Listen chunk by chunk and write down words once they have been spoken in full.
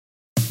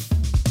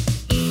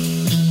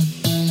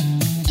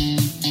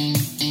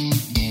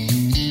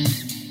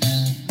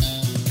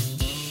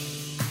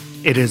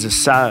It is a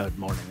sad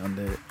morning on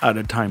the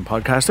Added Time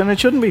podcast, and it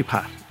shouldn't be,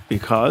 Pat,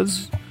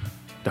 because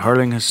the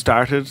hurling has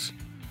started.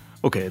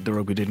 Okay, the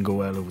rugby didn't go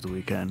well over the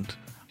weekend.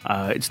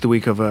 It's the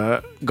week of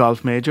a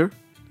golf major.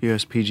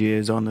 USPGA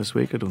is on this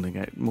week. I don't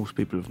think most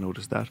people have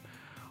noticed that.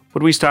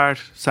 But we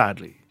start,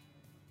 sadly,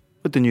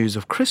 with the news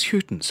of Chris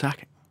Hughton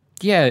sacking.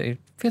 Yeah, it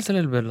feels a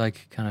little bit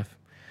like kind of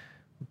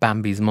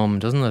Bambi's mum,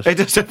 doesn't it? It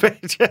does a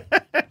bit,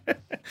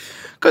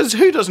 because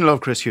who doesn't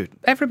love Chris Hughton?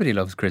 Everybody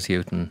loves Chris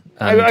Hughton.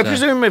 I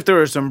presume if there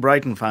are some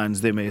Brighton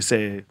fans, they may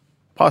say,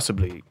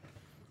 possibly.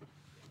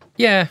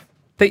 Yeah,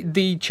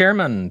 the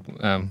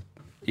chairman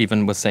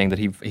even was saying that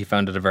he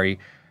found it a very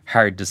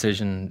hard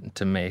decision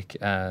to make.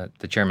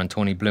 The chairman,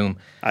 Tony Bloom.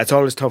 It's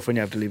always tough when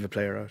you have to leave a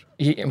player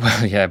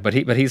out. But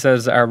he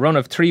says our run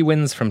of 3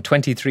 wins from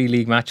 23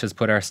 league matches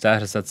put our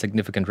status at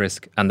significant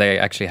risk, and they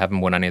actually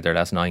haven't won any of their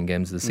last 9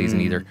 games of the season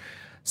either.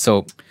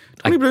 So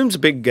Tony Bloom's a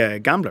big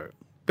gambler,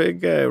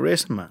 big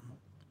racing man.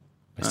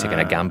 He's taking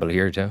a gamble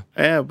here too.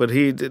 Yeah, but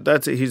he's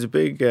a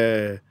big.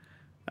 I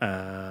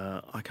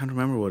can't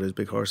remember what his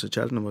big horse at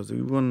Cheltenham was.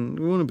 He won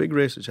a big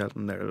race at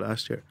Cheltenham there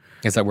last year.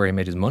 Is that where he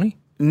made his money?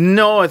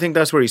 No, I think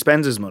that's where he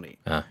spends his money.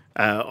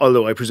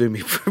 Although I presume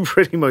he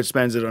pretty much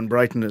spends it on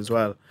Brighton as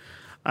well.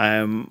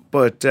 Getting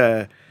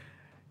rid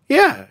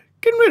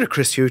of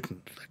Chris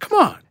Hughton. Come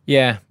on.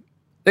 Yeah.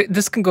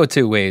 This can go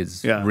 2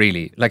 ways,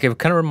 really. Like, it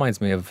kind of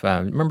reminds me of,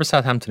 remember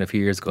Southampton a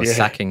few years ago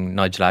sacking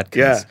Nigel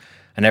Adkins? Yeah.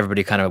 And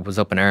everybody kind of was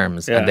up in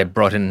arms. And they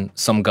brought in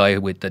some guy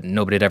that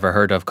nobody had ever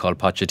heard of called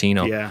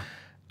Pochettino. Yeah.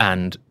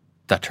 And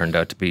that turned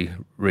out to be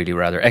really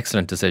rather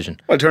excellent decision.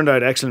 Well, it turned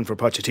out excellent for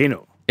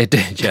Pochettino. It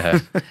did, yeah.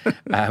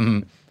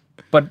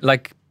 But,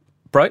 like,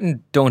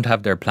 Brighton don't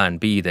have their plan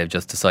B. They've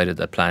just decided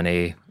that plan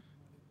A,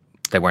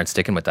 they weren't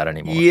sticking with that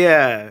anymore.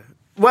 Yeah.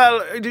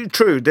 Well,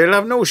 true. They'll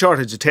have no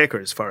shortage of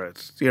takers for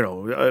it. You know,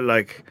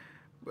 like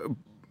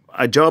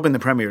a job in the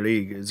Premier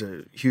League is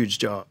a huge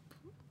job.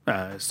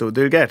 So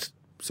they'll get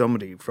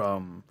somebody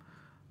from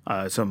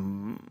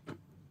some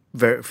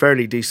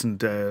fairly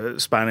decent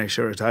Spanish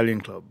or Italian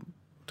club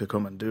to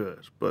come and do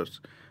it. But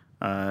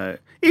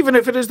even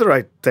if it is the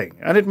right thing,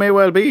 and it may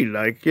well be,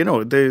 like, you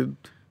know, they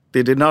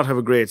did not have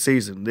a great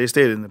season. They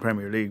stayed in the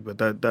Premier League, but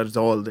that is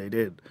all they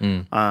did.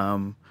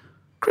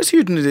 Chris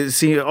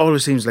Hughton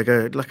always seems like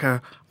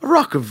a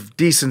rock of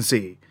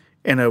decency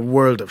in a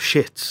world of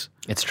shits.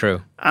 It's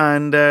true.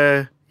 And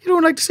you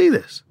don't like to see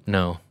this.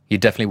 No. You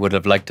definitely would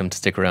have liked him to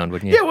stick around,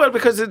 wouldn't you? Yeah, well,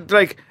 because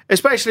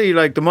especially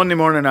like the Monday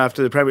morning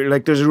after the Premier,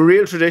 like there's a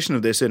real tradition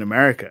of this in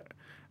America.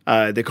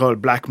 They call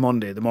it Black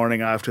Monday, the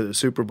morning after the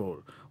Super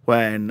Bowl,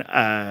 when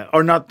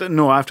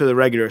after the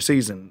regular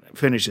season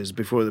finishes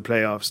before the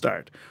playoffs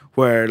start,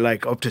 where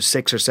like up to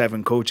 6 or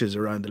 7 coaches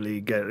around the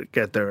league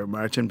get their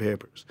marching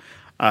papers.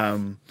 I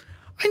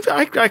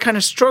kind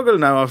of struggle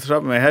now off the top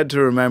of my head to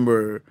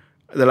remember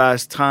the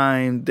last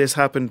time this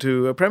happened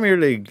to a Premier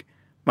League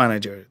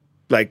manager.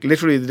 Like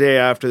literally the day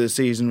after the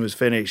season was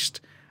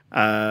finished.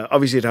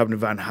 Obviously it happened to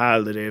Van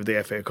Gaal the day of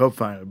the FA Cup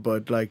final,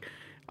 but like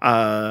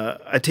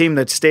a team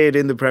that stayed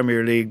in the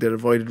Premier League that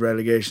avoided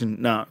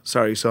relegation. No,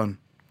 sorry son.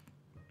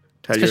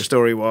 Tell your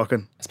story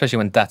walking. Especially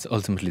when that's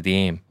ultimately the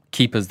aim.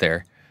 Keep us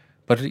there.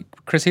 But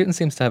Chris Hughton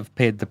seems to have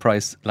paid the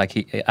price, like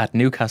he at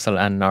Newcastle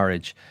and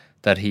Norwich,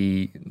 that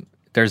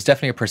there's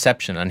definitely a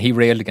perception, and he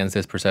railed against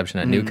this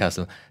perception at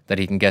Newcastle, that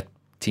he can get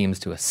teams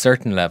to a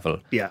certain level,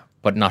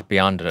 but not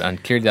beyond it.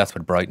 And clearly that's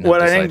what Brighton have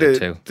decided I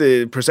think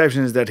the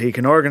perception is that he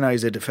can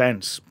organise a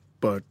defence,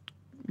 but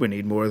we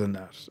need more than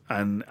that.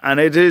 And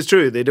it is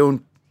true,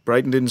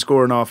 Brighton didn't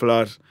score an awful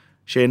lot.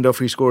 Shane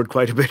Duffy scored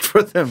quite a bit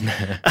for them.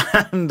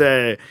 And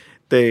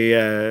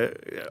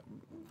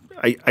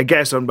I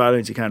guess on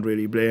balance you can't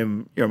really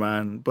blame your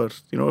man, but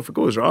you know, if it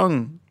goes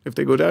wrong, if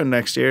they go down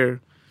next year,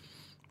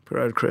 put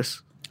out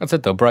Chris. That's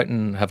it though.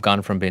 Brighton have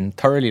gone from being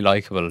thoroughly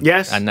likeable,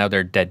 and now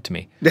they're dead to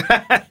me.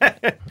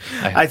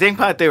 I think,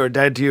 Pat, they were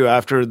dead to you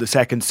after the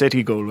second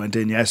City goal went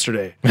in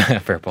yesterday.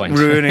 Fair point.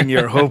 Ruining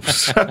your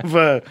hopes of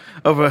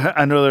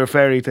another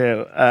fairy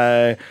tale.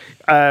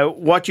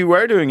 What you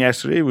were doing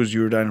yesterday was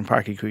you were down in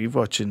Páirc Uí Chaoimh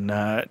watching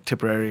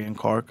Tipperary and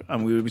Cork,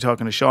 and we will be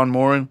talking to Sean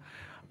Moran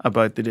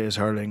about the day's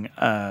hurling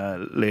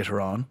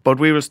later on. But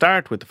we will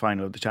start with the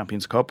final of the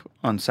Champions Cup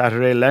on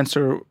Saturday.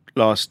 Leinster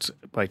lost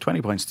by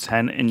 20 points to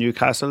 10 in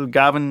Newcastle.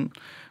 Gavin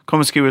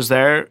Cummiskey was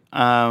there.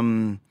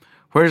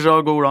 Where did it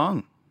all go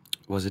wrong?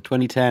 Was it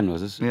 2010,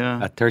 was it?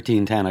 Yeah. At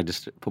 13:10, I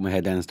just put my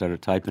head down and started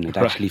typing. It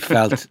actually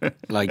felt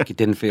like it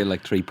didn't feel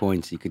like 3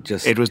 points. You could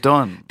just... It was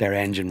done. Their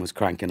engine was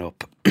cranking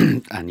up.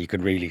 And you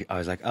could really... I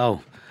was like,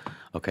 oh,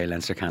 okay,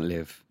 Leinster can't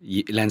live.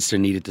 Leinster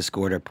needed to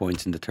score their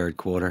points in the third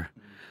quarter.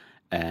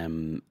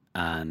 And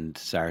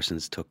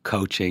Saracens took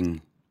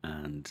coaching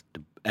and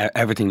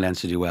everything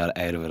Leinster do well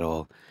out of it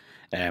all.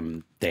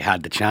 They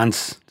had the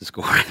chance to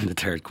score in the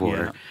third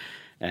quarter.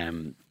 Yeah.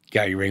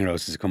 Gary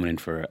Ringrose is coming in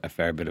for a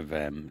fair bit of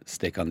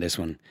stick on this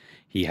one.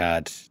 He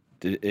had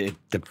the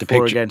 4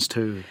 picture, against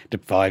 2. The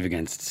 5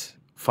 against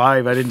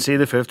 5. I didn't see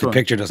the 5th one. The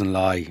picture doesn't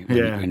lie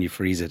when you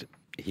freeze it.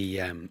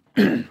 He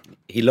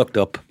looked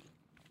up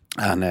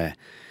and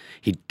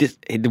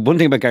The one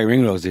thing about Gary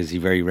Ringrose is he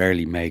very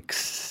rarely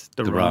makes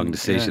the wrong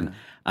decision. Yeah.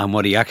 And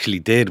what he actually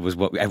did was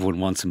what everyone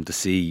wants him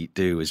to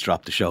do is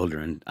drop the shoulder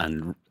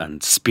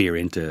and spear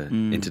into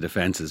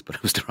defences, but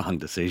it was the wrong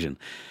decision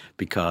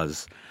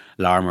because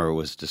Larmour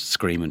was just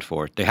screaming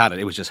for it. They had it.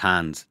 It was just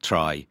hands,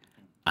 try,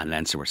 and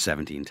Leinster were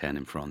 17-10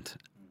 in front.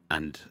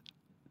 And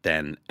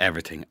then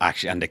everything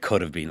actually, and they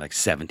could have been like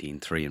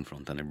 17-3 in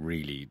front, and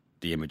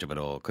the image of it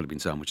all could have been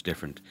so much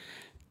different.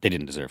 They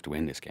didn't deserve to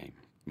win this game,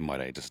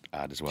 might I just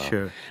add as well.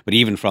 Sure. But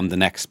even from the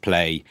next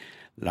play,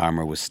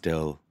 Larmour was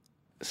still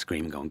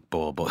screaming, going,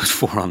 ball, ball. It was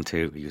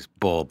 4-on-2. He was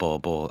ball, ball,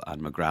 ball.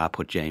 And McGrath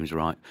put James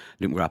Ryan.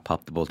 Luke McGrath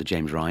popped the ball to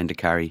James Ryan to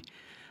carry.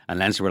 And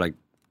Leinster were like,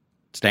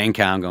 staying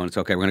calm, going, it's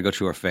okay, we're going to go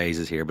through our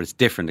phases here, but it's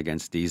different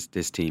against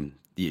this team.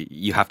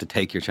 You have to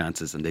take your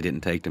chances, and they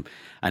didn't take them.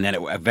 And then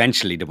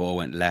eventually the ball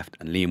went left,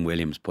 and Liam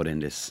Williams put in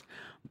this.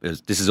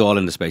 This is all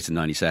in the space of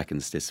 90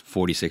 seconds, this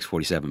 46,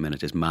 47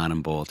 minute, this man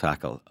and ball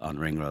tackle on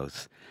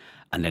Ringrose.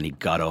 And then he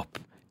got up,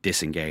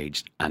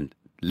 disengaged, and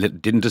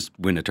didn't just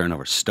win a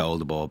turnover, stole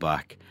the ball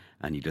back.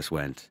 And he just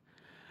went,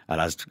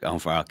 and as Owen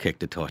Farrell kicked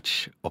the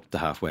touch up the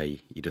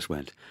halfway, he just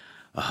went,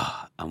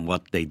 oh. And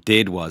what they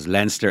did was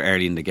Leinster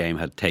early in the game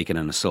had taken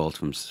an assault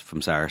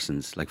from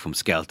Saracens, like from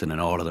Skelton, and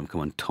all of them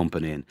coming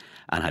thumping in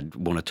and had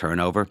won a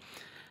turnover.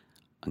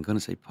 I'm going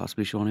to say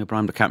possibly Sean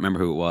O'Brien, but I can't remember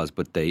who it was.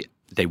 But they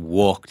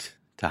walked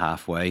to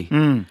halfway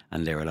and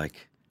they were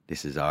like,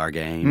 this is our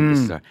game.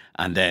 This is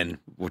and then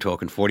we're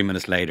talking 40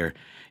 minutes later,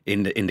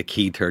 in the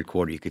key third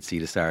quarter, you could see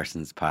the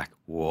Saracens pack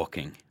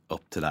walking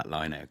up to that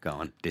line out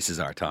going, this is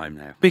our time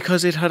now.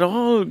 Because it had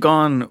all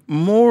gone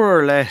more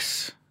or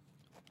less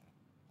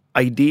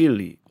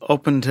ideally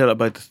up until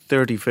about the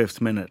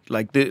 35th minute.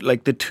 Like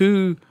the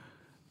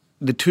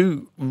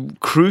two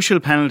crucial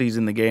penalties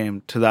in the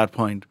game to that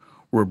point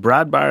were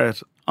Brad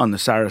Barrett on the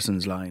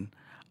Saracens line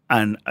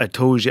and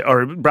Itoje,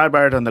 or Brad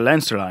Barrett on the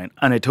Leinster line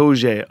and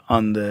Itoje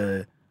on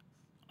the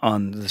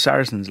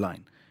Saracens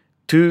line.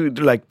 Two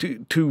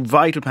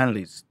vital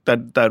penalties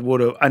that would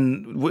have,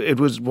 and it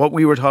was what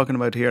we were talking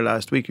about here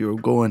last week. You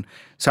were going,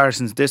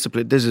 Saracens'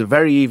 discipline. This is a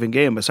very even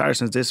game, but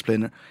Saracens'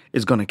 discipline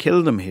is going to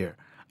kill them here.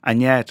 And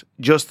yet,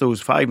 just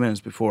those 5 minutes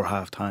before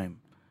half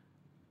time,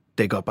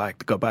 they got back.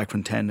 They got back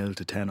from 10-0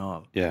 to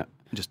 10-all. Yeah,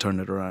 and just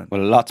turned it around.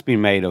 Well, a lot's been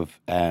made of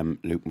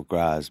Luke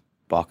McGrath's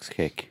box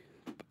kick,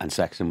 and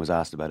Sexton was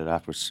asked about it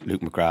afterwards.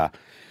 Luke McGrath.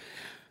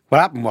 What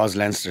happened was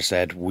Leinster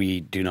said, we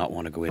do not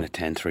want to go in at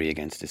 10-3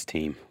 against this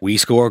team. We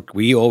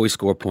always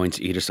score points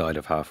either side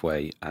of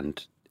halfway,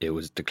 and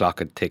the clock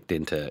had ticked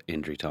into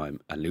injury time,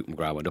 and Luke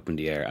McGrath went up in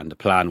the air, and the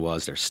plan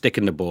was they're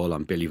sticking the ball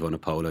on Billy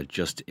Vunipola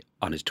just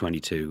on his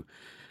 22,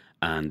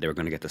 and they were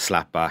going to get the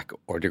slap back,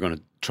 or they're going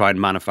to try and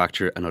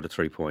manufacture another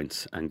 3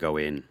 points and go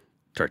in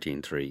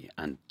 13-3,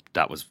 and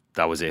that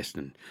was it,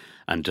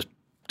 and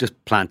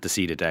just plant the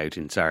seed it out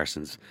in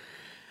Saracens.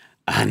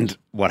 And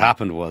what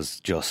happened was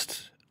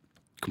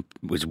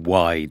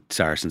why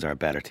Saracens are a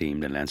better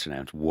team than Leinster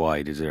now. It's why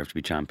they deserve to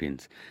be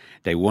champions.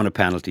 They won a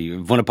penalty.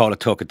 Vunipola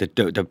took it.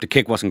 The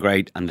kick wasn't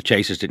great, and the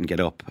chasers didn't get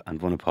up. And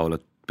Billy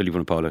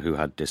Vunipola, who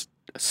had this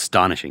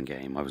astonishing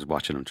game, I was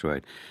watching him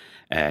throughout,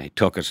 he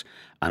took it,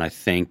 and I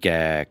think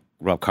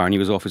Rob Carney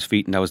was off his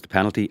feet, and that was the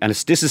penalty. And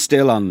this is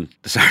still on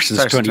the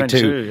Saracens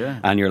 22, yeah.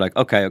 And you're like,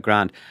 okay,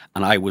 grand.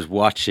 And I was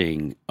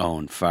watching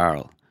Owen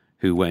Farrell,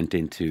 who went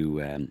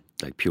into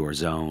like pure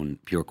zone,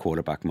 pure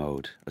quarterback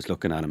mode. I was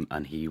looking at him,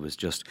 and he was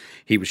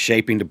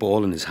shaping the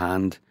ball in his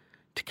hand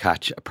to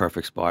catch a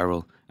perfect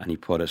spiral, and he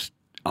put it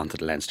onto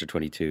the Leinster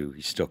 22.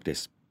 He stuck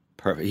this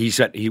perfect. He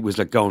said he was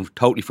like going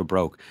totally for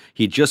broke.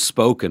 He'd just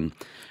spoken.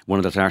 One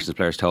of the Saracens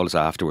players told us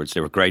afterwards,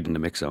 they were great in the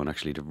mix zone,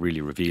 actually, they're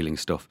really revealing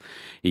stuff.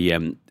 They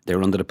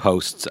were under the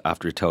posts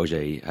after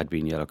Itoje had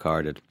been yellow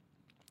carded,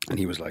 and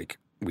he was like,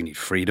 we need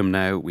freedom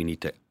now. We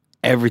need to.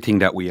 Everything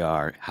that we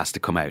are has to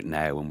come out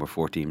now, and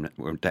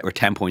we're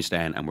 10 points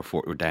down, and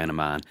we're down a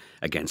man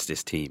against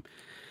this team.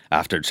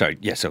 So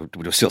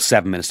there was still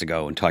 7 minutes to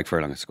go, and Tyke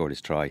Furlong had scored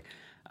his try,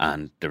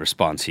 and the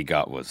response he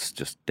got was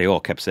just, they all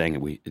kept saying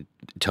it.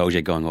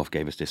 Itoje going off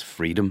gave us this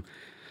freedom.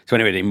 So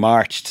anyway, they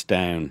marched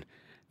down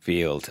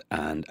field,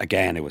 and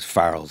again it was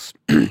Farrell's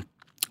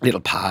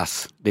little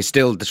pass. They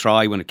still the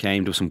try when it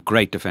came. There was some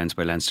great defence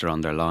by Leinster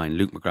on their line.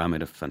 Luke McGrath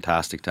made a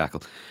fantastic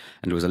tackle,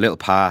 and there was a little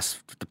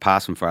pass. The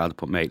pass from Farrell to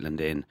put Maitland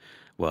in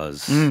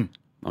was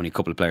only a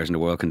couple of players in the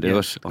world can do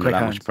it under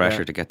that much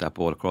pressure to get that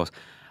ball across.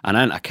 And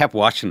then I kept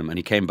watching him, and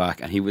he came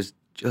back, and he was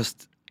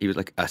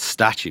like a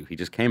statue. He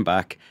just came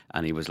back,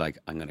 and he was like,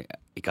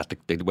 he got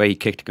the way he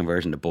kicked the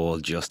conversion, the ball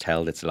just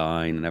held its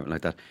line and everything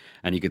like that.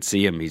 And you could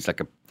see him. He's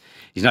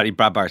not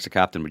Brad Barrett's the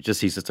captain, but he's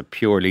just a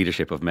pure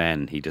leadership of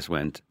men. He just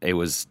went. It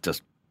was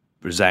just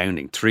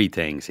resounding. 3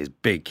 things: his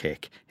big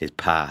kick, his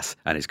pass,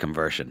 and his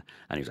conversion.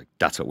 And he was like,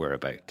 "That's what we're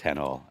about,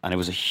 10-all." And it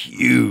was a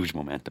huge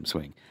momentum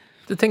swing.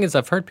 The thing is,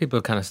 I've heard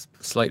people kind of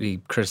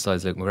slightly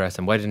criticise Luke McGrath,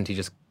 and why didn't he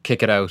just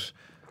kick it out?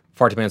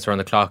 40 minutes are on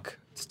the clock.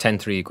 It's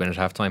 10-3. You go in at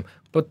half time.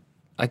 But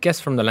I guess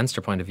from the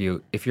Leinster point of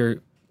view, if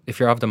you're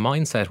of the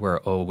mindset where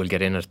we'll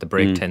get in at the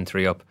break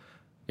 10-3 up,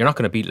 You're not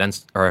going to beat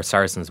Leinster or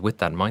Saracens with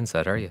that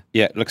mindset, are you?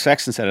 Yeah, look,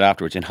 Sexton said it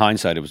afterwards. In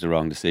hindsight, it was the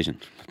wrong decision.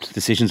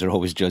 Decisions are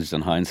always judged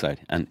on hindsight.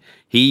 And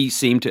he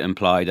seemed to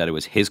imply that it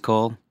was his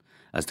call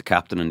as the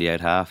captain in the out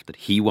half, that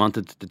he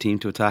wanted the team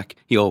to attack.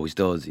 He always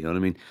does, you know what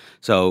I mean?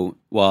 So,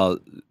 while,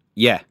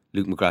 yeah,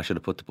 Luke McGrath should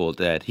have put the ball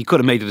dead, he could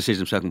have made the decision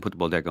himself and put the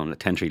ball dead, going,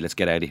 10-3, let's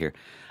get out of here.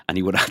 And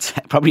he would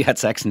have probably had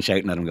Sexton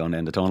shouting at him going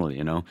down the tunnel,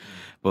 you know?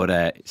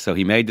 But, so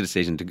he made the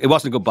decision. It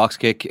wasn't a good box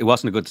kick. It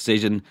wasn't a good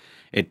decision.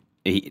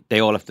 They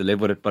all have to live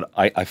with it, but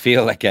I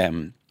feel like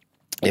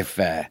if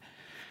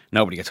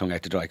nobody gets hung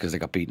out to dry because they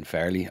got beaten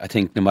fairly, I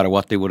think no matter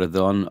what they would have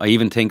done, I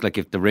even think like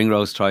if the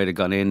Ringrose try had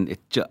gone in,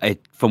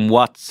 from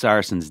what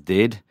Saracens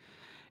did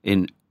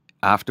in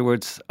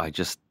afterwards, I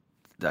just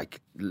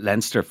like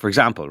Leinster, for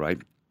example, right?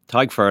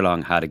 Tadhg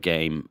Furlong had a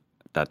game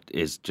that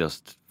is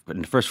just. But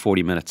in the first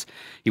 40 minutes,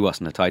 he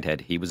wasn't a tight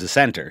head. He was a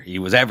centre. He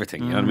was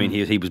everything. You know what I mean?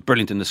 He was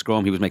brilliant in the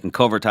scrum. He was making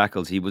cover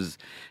tackles. He was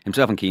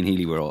himself and Cian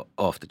Healy were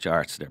off the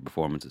charts, their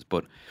performances.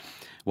 But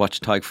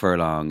watch Tadhg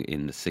Furlong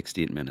in the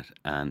 60th minute,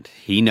 and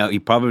he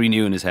probably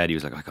knew in his head, he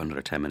was like, I got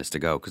another 10 minutes to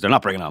go, because they're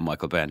not bringing on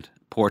Michael Bent.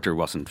 Porter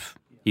wasn't.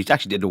 He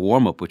actually did the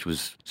warm up, which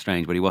was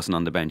strange, but he wasn't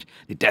on the bench.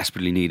 They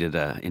desperately needed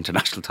an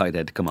international tight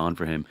head to come on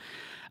for him.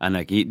 And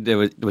like there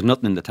was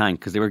nothing in the tank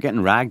because they were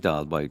getting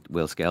ragdolled by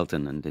Will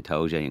Skelton and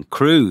Itoje and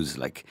Cruz.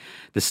 Like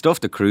the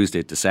stuff that Cruz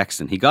did to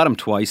Sexton, he got him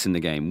twice in the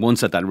game.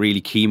 Once at that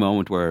really key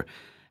moment where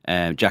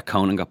Jack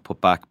Conan got put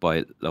back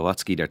by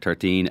Lowatsky, their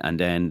 13, and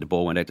then the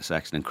ball went out to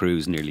Sexton and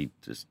Cruz nearly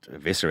just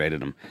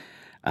eviscerated him.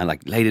 And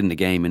like late in the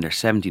game, in their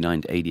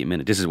 79 to 80th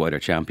minute, this is why they're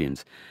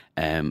champions.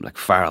 Like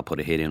Farrell put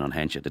a hit in on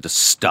Henshaw that just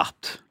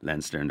stopped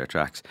Leinster in their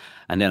tracks.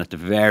 And then at the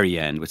very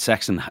end, with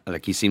Sexton,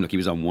 like he seemed like he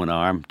was on one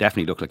arm.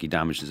 Definitely looked like he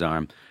damaged his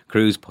arm.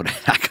 Cruz put a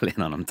tackle in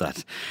on him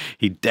that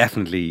he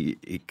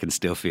can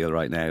still feel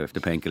right now if the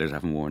painkillers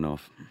haven't worn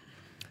off.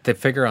 The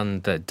figure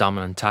on the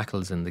dominant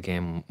tackles in the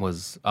game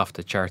was off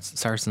the charts.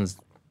 Saracens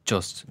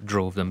just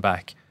drove them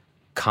back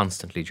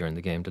constantly during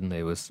the game, didn't they?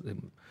 It was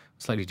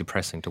slightly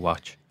depressing to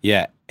watch.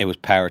 Yeah, it was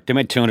power. They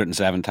made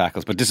 207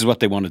 tackles, but this is what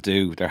they want to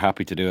do. They're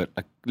happy to do it.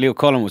 Like Leo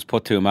Cullen was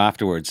put to him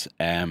afterwards.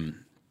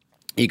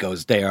 He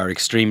goes, they are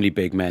extremely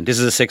big men. This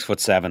is a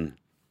 6'7"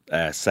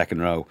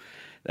 second row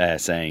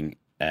saying,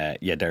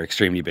 yeah, they're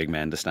extremely big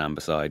men to stand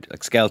beside.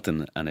 Like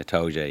Skelton and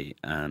Itoje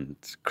and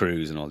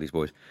Cruz and all these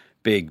boys.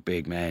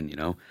 Big men, you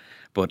know.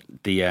 But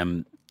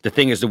the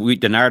thing is,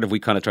 the narrative we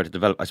kind of tried to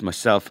develop, as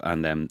myself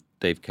and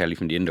Dave Kelly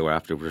from the Indoor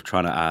after, we were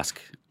trying to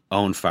ask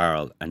Owen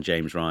Farrell and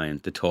James Ryan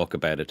to talk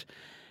about it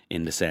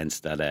in the sense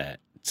that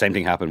same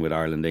thing happened with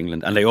Ireland,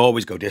 England, and they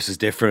always go, this is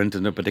different,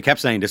 but they kept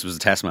saying this was a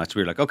test match.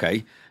 We were like,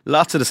 okay,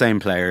 lots of the same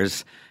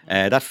players.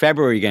 That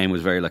February game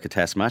was very like a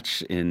test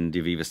match in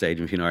the Aviva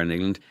Stadium between Ireland and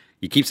England.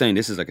 You keep saying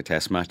this is like a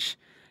test match.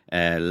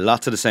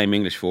 Lots of the same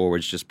English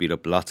forwards just beat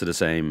up lots of the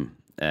same,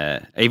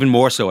 even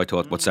more so I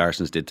thought what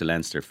Saracens did to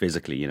Leinster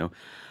physically, you know.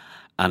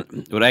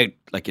 And without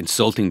like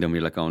insulting them,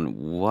 you're like going,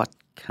 what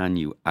can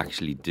you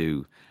actually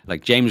do?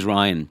 Like James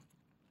Ryan,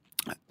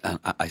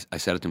 I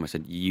said it to him. I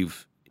said,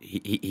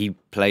 he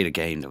played a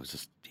game that was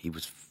just, he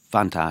was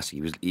fantastic.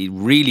 He was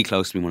really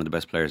close to being one of the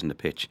best players in the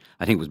pitch.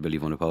 I think it was Billy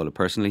Vunipola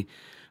personally,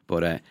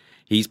 but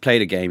he's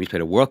played a game. He's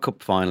played a World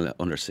Cup final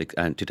under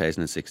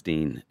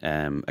 2016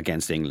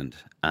 against England,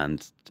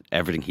 and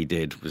everything he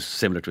did was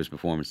similar to his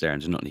performance there,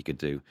 and there's nothing he could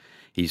do.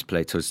 He's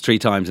played, so it's 3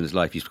 times in his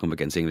life he's come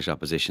against English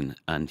opposition,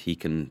 and he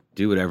can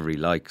do whatever he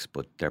likes,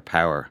 but their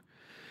power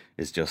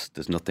is just,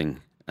 there's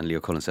nothing. And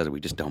Leo Cullen said that we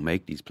just don't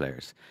make these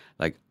players.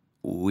 Like,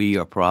 we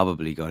are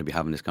probably going to be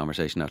having this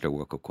conversation after a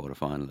World Cup quarter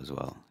final as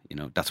well. You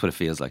know, that's what it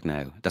feels like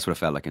now. That's what it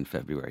felt like in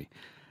February.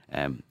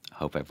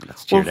 Hope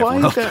everyone's cheered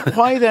everyone up.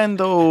 Why then,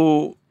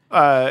 though?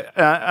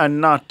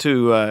 And not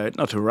to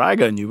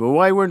rag on you, but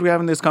why weren't we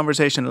having this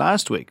conversation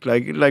last week?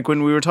 Like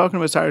when we were talking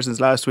about Saracens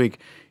last week,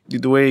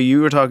 the way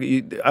you were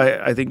talking,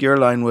 I think your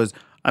line was,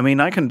 I mean,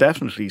 I can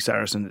definitely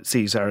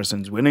see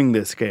Saracens winning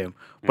this game,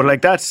 but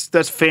like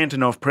that's faint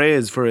enough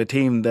praise for a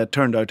team that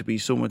turned out to be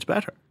so much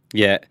better.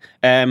 Yeah,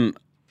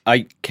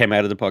 I came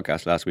out of the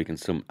podcast last week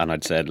and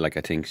I'd said, like,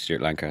 I think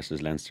Stuart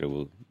Lancaster's Leinster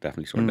will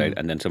definitely sort it out.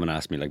 And then someone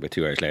asked me, like, about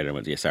 2 hours later, I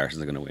went, yeah,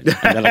 Saracens are going to win.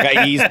 And then, like,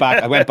 I eased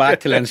back. I went back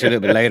to Leinster a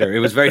little bit later. It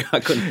was very,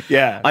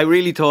 I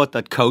really thought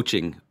that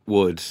coaching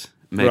would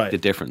make the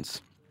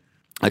difference.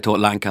 I thought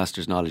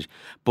Lancaster's knowledge.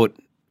 But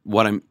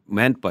what I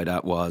meant by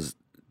that was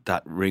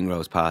that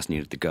Ringrose pass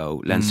needed to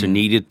go. Leinster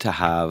needed to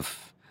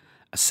have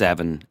a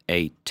 7,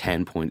 8,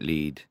 10 point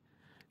lead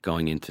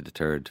going into the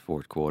third,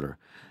 fourth quarter.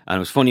 And it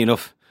was funny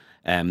enough,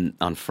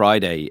 on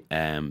Friday,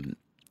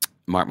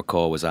 Mark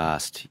McCaw was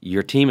asked,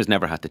 your team has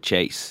never had to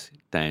chase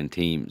down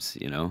teams,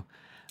 you know,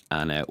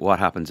 and what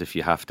happens if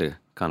you have to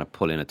kind of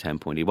pull in a 10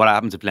 point lead? What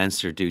happens if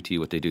Leinster do to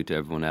you what they do to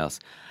everyone else?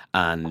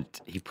 And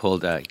he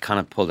kind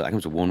of pulled it, I think it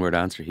was a one-word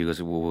answer. He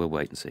goes, we'll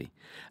wait and see.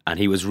 And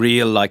he was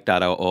real like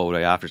that all the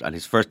way after. And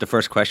the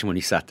first question when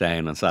he sat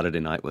down on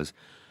Saturday night was,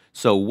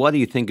 so what do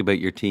you think about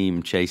your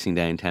team chasing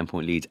down 10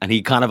 point leads? And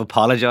he kind of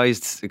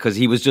apologised because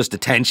he was just, the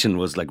tension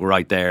was like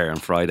right there on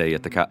Friday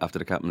after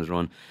the captain's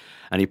run.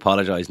 And he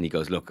apologised and he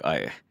goes, look,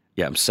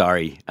 yeah, I'm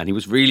sorry. And he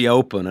was really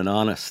open and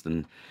honest.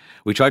 And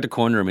we tried to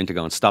corner him into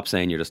going, stop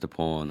saying you're just a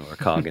pawn or a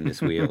cog in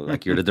this wheel.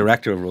 Like, you're the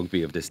director of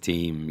rugby of this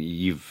team.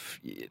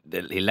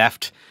 He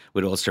left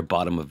with Ulster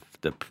bottom of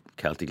the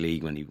Celtic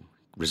League when he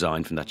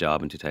resigned from that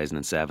job in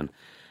 2007.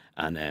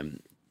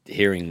 And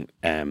hearing,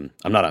 I'm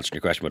not answering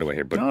your question by the way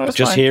here, but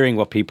just hearing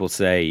what people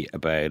say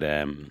about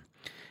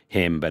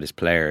him, about his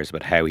players,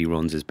 about how he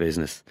runs his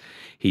business.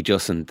 He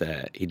doesn't.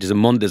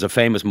 There's a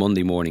famous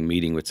Monday morning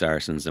meeting with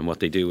Saracens, and what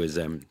they do is,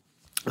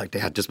 like they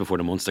had just before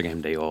the Munster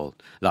game, a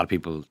lot of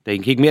people,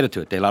 he admitted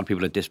to it. A lot of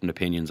people had different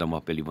opinions on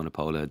what Billy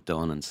Vunipola had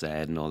done and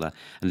said and all that,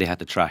 and they had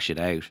to trash it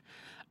out.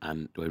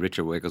 And the way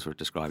Richard Wigglesworth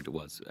described it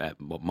was,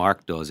 what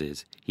Mark does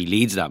is he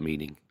leads that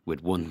meeting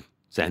with one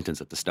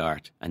sentence at the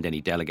start, and then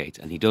he delegates,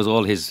 and he does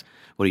all his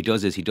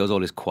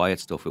quiet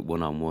stuff with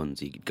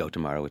one-on-ones. He'd go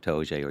tomorrow with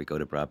Toje, or he'd go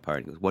to Brad Parr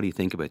and goes, what do you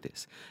think about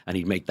this? And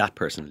he'd make that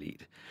person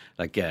lead.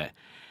 Like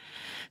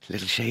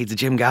little shades of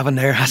Jim Gavin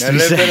there, has to be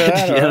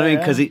said. You know what I mean?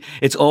 Because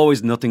it's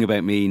always nothing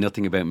about me. But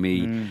there's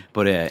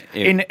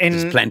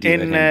plenty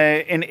about him.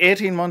 In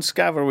 18 months,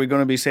 Gav, are we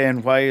going to be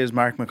saying, why is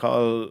Mark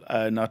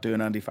McCall not doing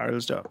Andy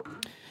Farrell's job?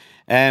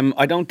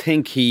 I don't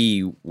think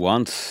he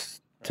wants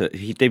to.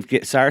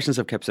 Saracens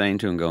have kept saying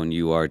to him, going,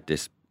 you are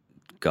this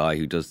guy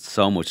who does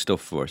so much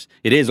stuff for us.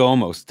 It is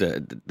almost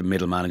the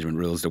middle management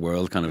rules the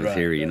world kind of a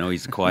theory, you know.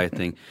 He's a quiet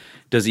thing.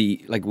 Does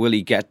he, like, will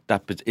he get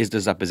that?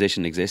 Does that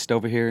position exist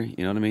over here?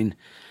 You know what I mean?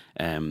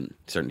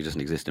 Certainly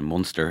doesn't exist in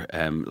Munster.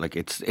 Like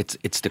it's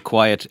the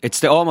quiet.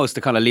 It's almost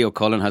the kind of Leo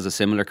Cullen has a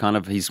similar kind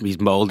of. He's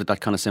moulded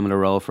that kind of similar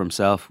role for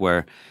himself,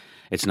 where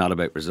it's not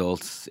about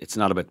results. It's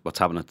not about what's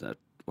happening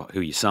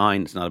who you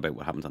sign. It's not about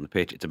what happens on the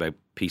pitch. It's about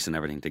piecing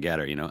everything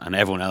together, you know. And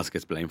everyone else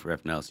gets blamed for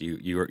everything else.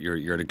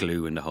 You're the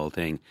glue in the whole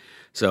thing.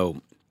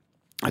 So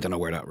I don't know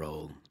where that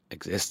role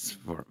exists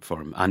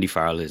for him. Andy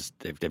Farrell is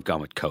they've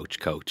gone with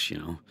coach. You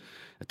know,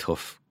 a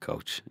tough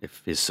coach.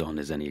 If his son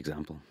is any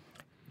example.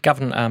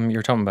 Gavin,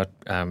 you're talking about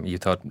you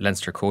thought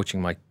Leinster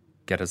coaching might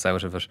get us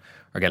out of it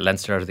or get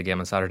Leinster out of the game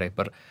on Saturday,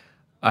 but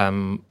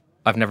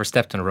I've never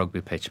stepped on a rugby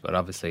pitch, but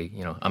obviously,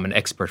 you know, I'm an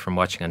expert from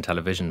watching on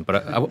television.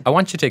 But I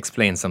want you to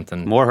explain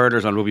something. More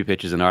hurdlers on rugby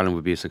pitches in Ireland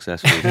would be a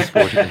successful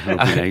sport in the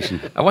rugby nation.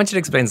 I want you to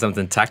explain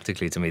something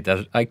tactically to me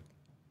that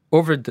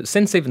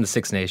since even the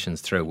Six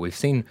Nations through, we've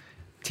seen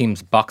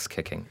teams box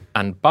kicking,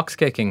 and box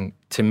kicking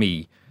to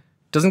me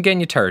doesn't gain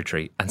you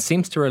territory and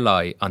seems to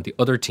rely on the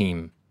other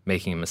team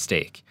making a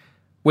mistake,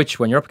 which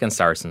when you're up against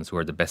Saracens, who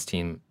are the best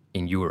team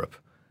in Europe,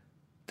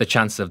 the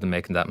chances of them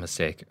making that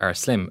mistake are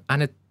slim.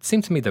 And it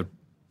seemed to me that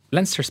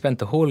Leinster spent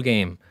the whole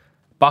game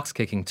box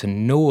kicking to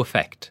no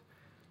effect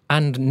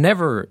and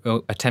never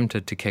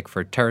attempted to kick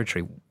for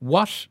territory.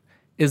 What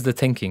is the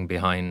thinking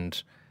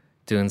behind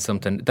doing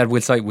something that we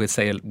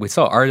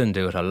saw Ireland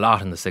do it a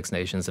lot in the Six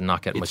Nations and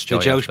not get much joy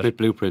out of it? It's the Joe Schmidt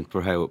blueprint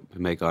for how to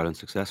make Ireland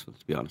successful,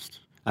 to be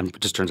honest. And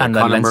it just turns out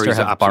Conor Murray's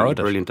absolutely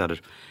brilliant at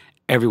it.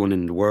 Everyone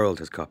in the world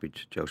has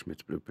copied Joe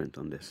Schmidt's blueprint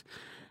on this.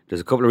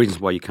 There's a couple of reasons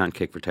why you can't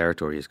kick for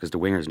territory is because the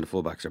wingers and the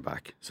fullbacks are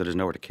back, so there's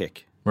nowhere to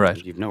kick.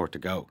 Right. You've nowhere to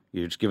go.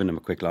 You're just giving them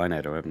a quick line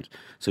out or whatever.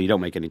 So you don't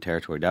make any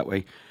territory that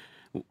way.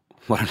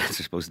 What are they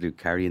supposed to do?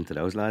 Carry into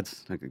those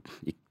lads? Like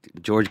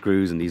George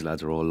Grews and these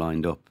lads are all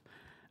lined up,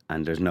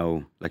 and there's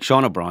no, like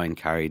Sean O'Brien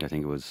carried, I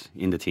think it was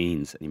in the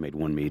teens, and he made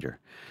 1 metre.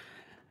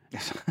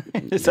 Is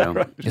that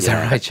right? Is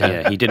that right,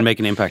 yeah, he didn't make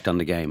an impact on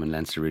the game, and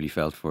Leinster really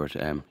felt for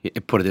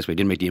it. Put it this way, he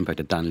didn't make the impact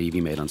that Dan Levy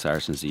made on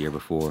Saracens the year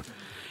before.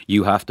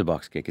 You have to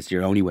box kick. It's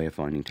your only way of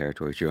finding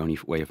territory. It's your only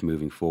way of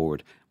moving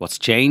forward. What's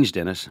changed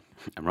in it,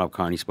 and Rob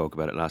Kearney spoke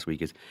about it last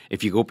week, is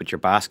if you go up with your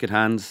basket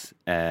hands,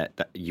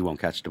 you won't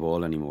catch the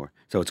ball anymore.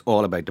 So it's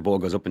all about the ball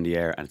goes up in the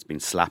air and it's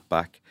been slapped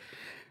back.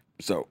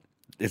 So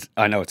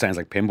I know it sounds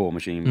like pinball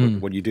machine,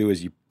 but what you do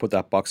is you put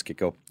that box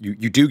kick up.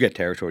 You do get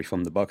territory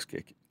from the box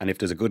kick, and if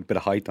there's a good bit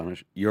of height on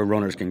it, your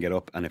runners can get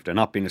up, and if they're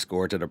not being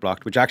escorted or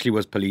blocked, which actually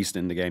was policed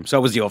in the game,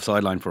 so was the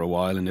offside line for a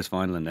while in this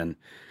final, and then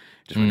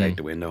just went out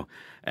the window.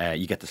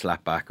 You get the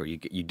slap back, or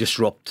you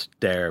disrupt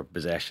their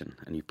possession,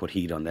 and you put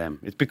heat on them.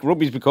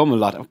 Rugby's become a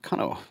lot of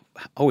kind of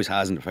always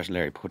has in the professional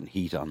area, putting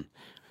heat on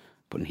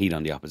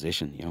the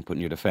opposition, you know,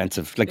 putting your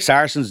defensive. Like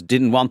Saracens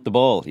didn't want the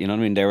ball, you know what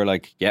I mean? They were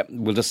like, "Yep,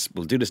 we'll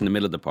do this in the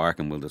middle of the park,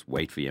 and we'll just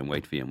wait for you and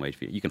wait for you and wait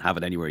for you. You can have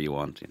it anywhere you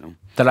want," you know.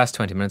 The last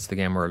 20 minutes of the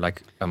game were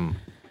like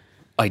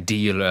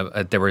ideal.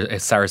 They were a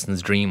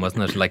Saracens' dream,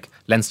 wasn't it? Like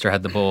Leinster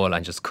had the ball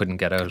and just couldn't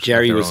get out.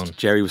 Jerry was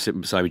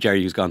sitting beside me.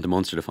 Jerry was gone to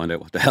Munster to find out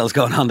what the hell's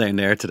going on down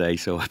there today.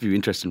 So I'd be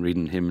interested in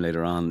reading him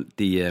later on.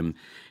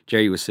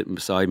 Jerry was sitting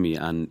beside me,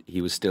 and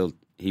he was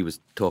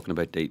talking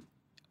about like,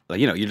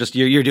 you know,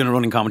 you're doing a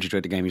running commentary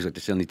throughout the game. He's like, they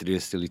still need to do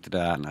this, still need to do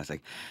that, and I was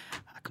like,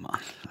 come on,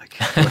 like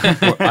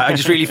I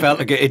just really felt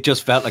like it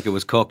just felt like it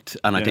was cooked,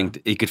 and I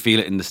think he could feel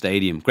it in the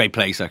stadium. Great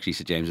place actually,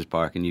 St James's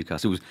Park in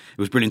Newcastle. It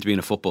was brilliant to be in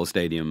a football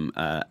stadium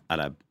at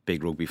a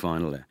big rugby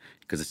final there,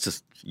 because it's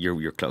just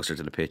you're closer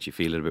to the pitch, you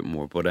feel it a bit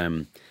more. But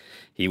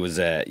he was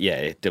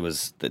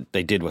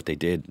they did what they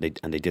did,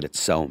 and they did it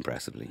so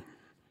impressively.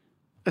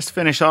 Let's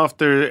finish off.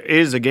 There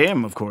is a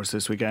game, of course,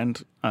 this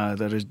weekend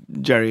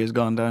Jerry has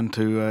gone down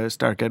to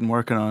start getting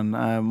working on.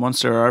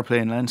 Munster are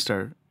playing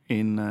Leinster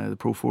in the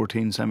Pro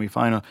 14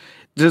 semi-final.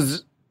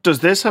 Does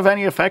this have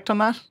any effect on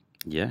that?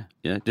 Yeah.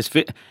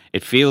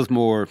 It feels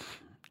more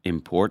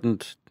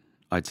important,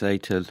 I'd say.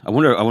 I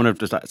wonder if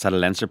there's that set of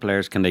Leinster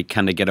players can they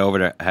get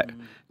over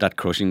that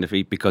crushing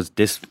defeat, because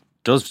this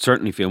does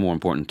certainly feel more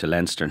important to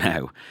Leinster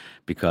now,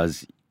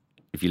 because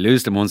if you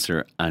lose to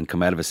Munster and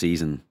come out of a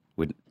season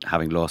with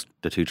having lost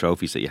the 2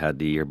 trophies that you had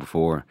the year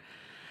before,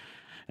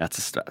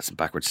 that's a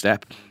backward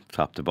step,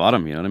 top to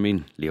bottom. You know what I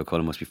mean? Leo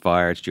Cullen must be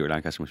fired. Stuart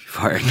Lancaster must be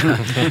fired.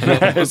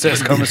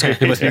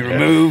 He must be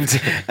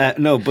removed.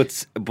 No,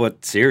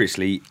 but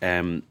seriously,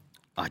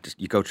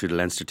 you go through the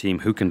Leinster team.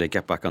 Who can they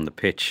get back on the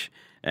pitch?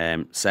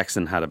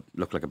 Sexton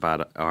looked like a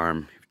bad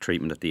arm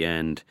treatment at the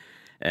end.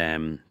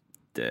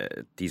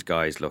 These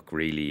guys look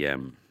really.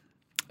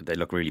 They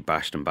look really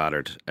bashed and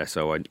battered.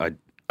 So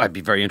I'd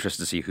be very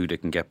interested to see who they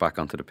can get back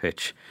onto the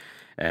pitch.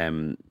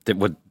 The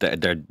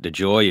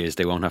joy is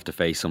they won't have to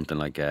face something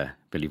like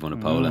Billy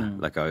Vunipola.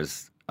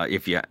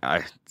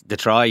 The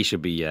try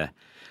should be. I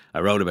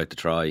wrote about the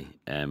try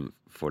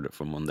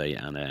for Monday,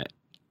 and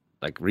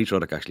Reece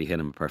Ruddock actually hit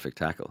him a perfect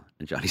tackle,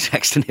 and Johnny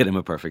Sexton hit him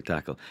a perfect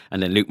tackle,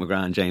 and then Luke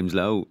McGrath and James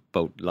Lowe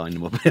both lined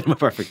him up and hit him a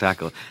perfect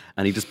tackle,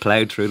 and he just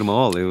ploughed through them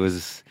all. It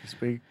was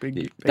big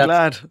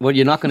lad. What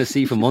you're not going to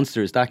see from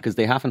Munster is that, because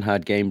they haven't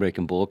had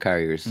game-breaking ball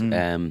carriers.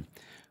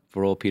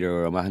 For all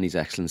Peter O'Mahony's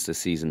excellence this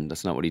season,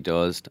 that's not what he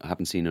does. I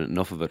haven't seen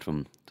enough of it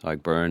from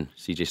Tyg Byrne.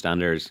 CJ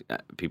Standers,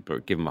 people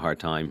give him a hard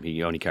time.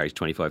 He only carries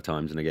 25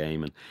 times in a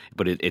game,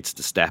 but it's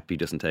the step he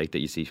doesn't take that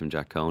you see from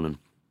Jack Conan.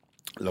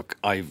 Look,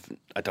 I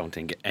don't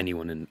think I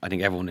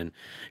think everyone in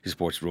who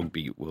supports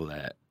rugby will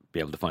be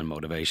able to find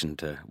motivation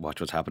to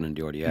watch what's happening in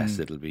the RDS.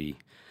 It'll be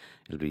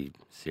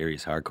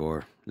serious,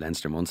 hardcore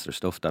Leinster Munster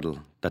stuff that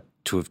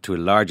to a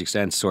large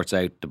extent sorts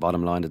out the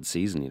bottom line of the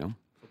season. You know.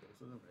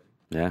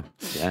 Yeah,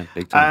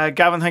 big time.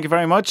 Gavin, thank you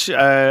very much.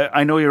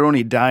 I know you're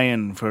only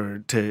dying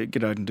to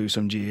get out and do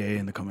some GA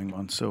in the coming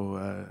months,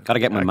 so got to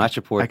get my match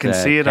report. I can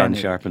see it on you.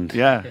 Sharpened.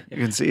 Yeah, you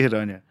can see it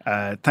on you.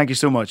 Thank you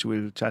so much.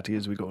 We'll chat to you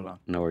as we go along.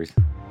 No worries.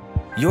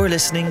 You're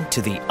listening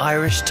to the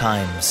Irish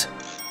Times.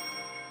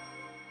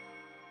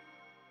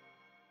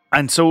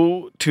 And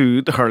so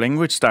to the hurling,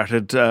 which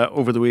started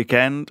over the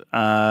weekend.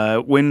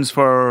 Wins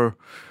for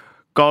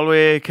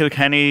Galway,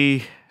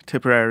 Kilkenny,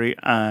 Tipperary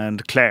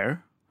and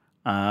Clare.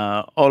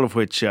 All of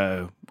which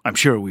I'm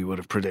sure we would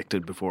have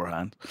predicted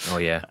beforehand. Oh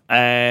yeah.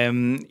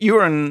 You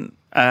were in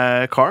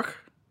Cork,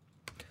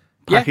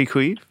 Páirc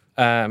Uí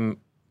Chaoimh.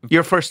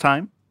 Your first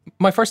time?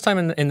 My first time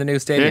in the new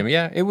stadium.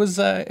 Yeah, it was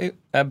a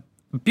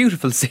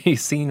beautiful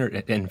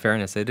scenery. In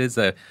fairness, it's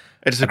a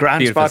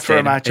grand spot for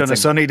a match on a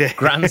sunny day.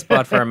 Grand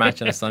spot for a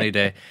match on a sunny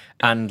day,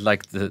 and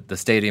the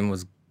stadium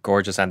was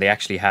gorgeous, and they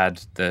actually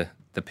had the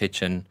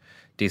pitch in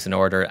decent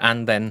order.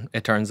 And then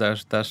it turns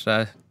out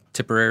that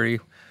Tipperary.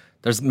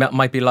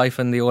 Might be life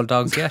in the old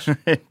dogs yet.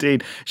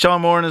 Indeed.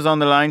 Sean Moran is on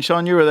the line.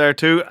 Sean, you were there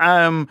too.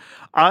 I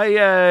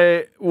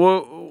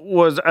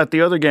was at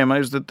the other game. I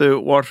was at the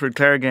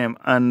Waterford-Clare game,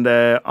 and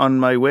on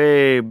my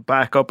way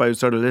back up I was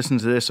sort of listening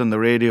to this on the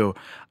radio,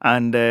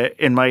 and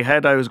in my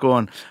head I was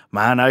going,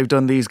 man, I've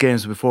done these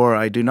games before.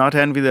 I do not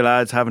envy the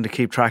lads having to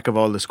keep track of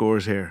all the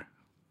scores here.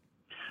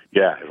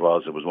 Yeah, it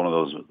was. It was one of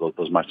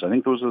those matches. I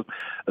think there was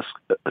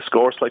a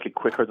score slightly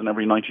quicker than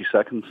every 90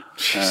 seconds.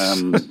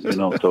 So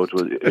it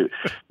was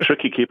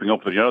tricky keeping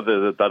up. But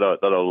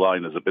that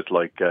line is a bit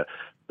like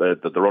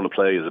the run of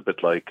play is a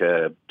bit like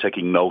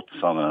taking notes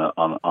on a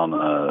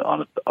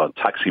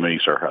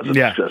taximeter as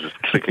it's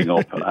clicking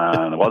up,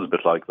 and it was a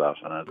bit like that.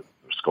 And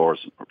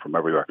scores from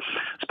everywhere.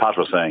 As Pat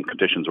was saying,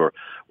 conditions were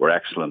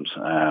excellent.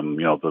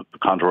 The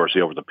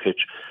controversy over the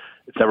pitch.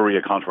 It's never really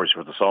a controversy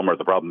for the summer.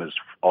 The problem is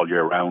all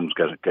year round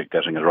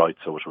getting it right.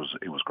 So it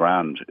was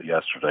grand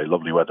yesterday.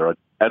 Lovely weather. I'd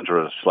enter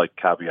a slight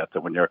caveat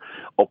that when you're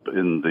up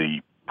in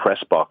the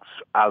press box,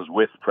 as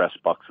with press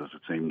boxes,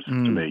 it seems to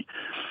me,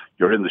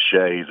 you're in the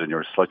shade and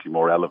you're slightly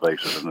more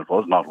elevated, and it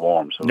was not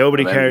warm. So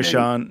nobody cares,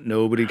 Sean.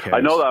 Nobody cares. I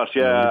know that.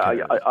 Yeah,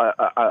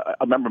 I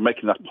remember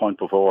making that point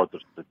before.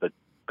 That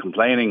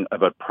complaining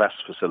about press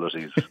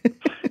facilities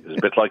is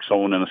a bit like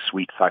someone in a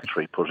sweet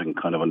factory putting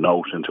kind of a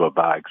note into a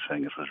bag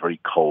saying it was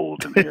very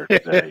cold in here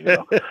today.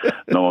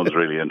 No one's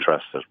really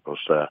interested, but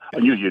I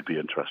knew you'd be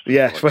interested.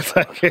 Yeah, well,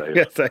 thank you.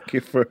 Yeah, thank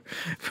you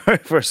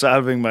for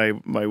solving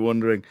my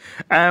wondering.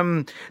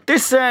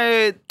 These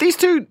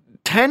two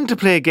tend to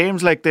play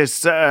games like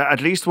this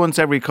at least once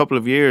every couple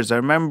of years. I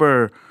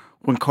remember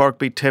when Cork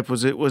beat Tip,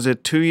 was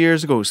it 2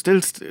 years ago?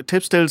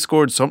 Tip still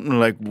scored something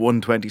like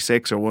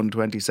 126 or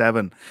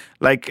 127.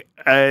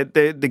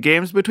 The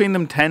games between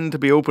them tend to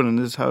be open, and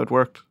this is how it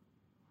worked.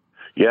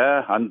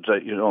 Yeah, and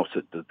this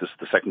is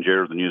the second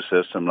year of the new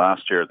system.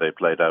 Last year they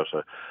played out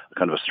a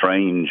kind of a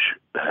strange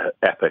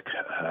epic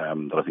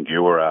that I think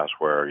you were at,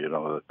 where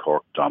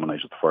Cork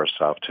dominated the first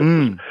half, Tip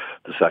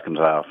the second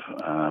half,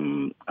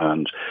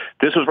 and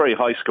this was very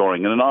high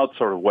scoring in an odd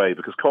sort of way,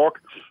 because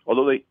Cork,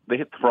 although they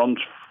hit the front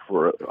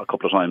for a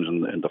couple of times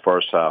in the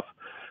first half,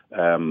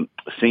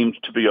 seemed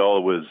to be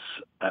always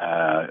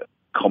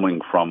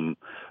coming from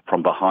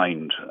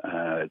behind.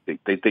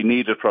 They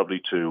needed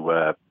probably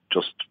to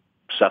just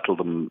settle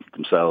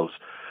themselves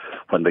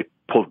when they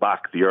pulled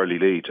back the early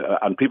lead.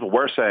 And people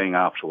were saying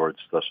afterwards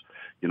that,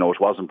 it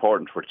was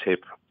important for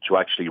Tip to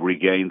actually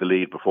regain the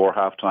lead before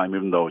half-time,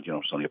 even though, it's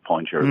only a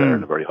point here or there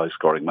in a very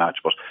high-scoring match.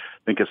 But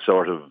I think it's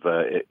sort of,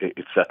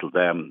 it settled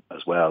them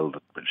as well.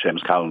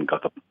 Seamus Cowan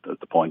got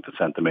the point that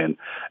sent them in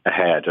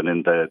ahead. And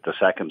in the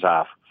second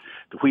half,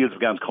 the wheels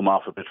began to come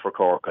off a bit for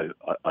Cork.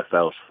 I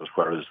felt,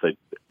 whereas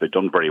they'd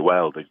done very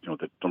well. They'd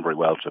done very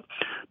well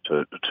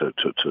to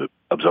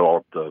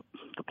absorb the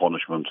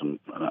punishment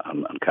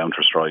and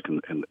counter strike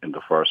in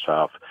the first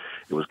half.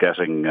 It was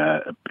getting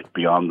a bit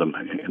beyond them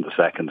in the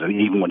second, and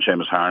even when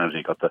Seamus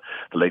Harnedy got the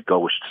late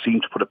goal, which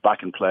seemed to put it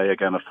back in play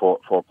again at 4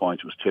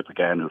 points, it was Tip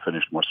again who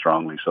finished more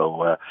strongly.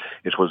 So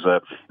it was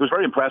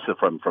very impressive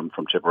from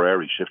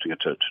Tipperary shifting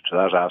it to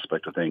that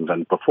aspect of things.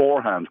 And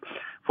beforehand,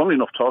 funnily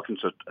enough, talking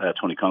to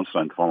Tony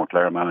Considine, the former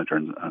Clare manager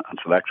and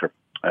selector,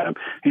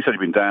 he said he'd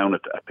been down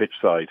at pitch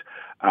side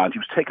and he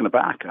was taken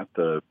aback at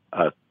the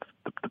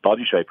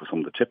body shape of some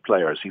of the Tip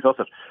players. He thought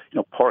that,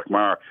 Pádraig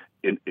Maher,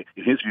 in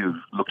his view,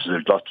 looked as if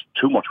he'd lost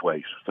too much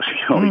weight. That,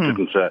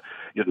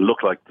 he didn't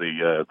look like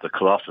the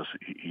colossus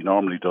he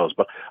normally does.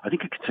 But I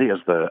think you could see as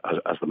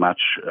the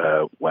match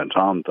went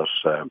on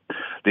that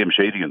Liam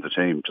Sheedy and the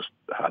team just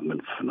had them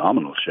in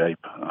phenomenal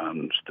shape,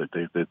 and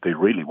they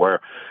really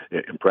were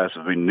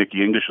impressive. I mean,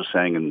 Nicky English was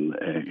saying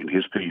in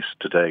his piece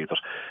today that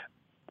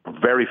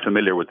very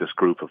familiar with this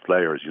group of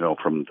players,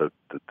 from the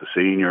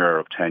senior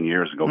of 10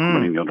 years ago,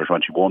 from the under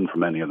 21 for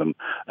many of them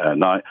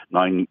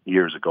 9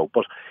 years ago.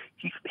 But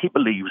he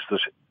believes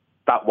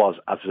that was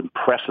as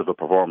impressive a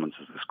performance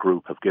as this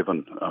group have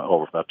given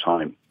over that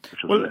time,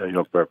 which was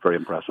very, very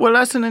impressive. Well,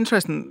 that's an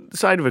interesting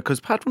side of it, because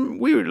Pat,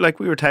 we were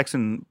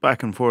texting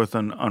back and forth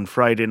on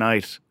Friday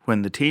night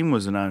when the team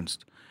was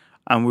announced,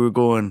 and we were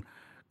going,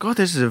 God,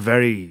 this is a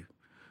very...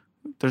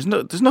 There's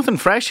nothing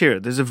fresh here.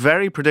 There's a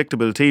very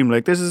predictable team.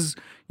 Like, this is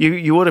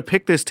you would have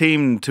picked this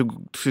team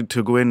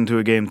to go into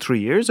a game 3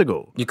 years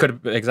ago. You could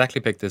have exactly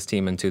picked this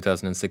team in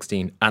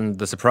 2016, and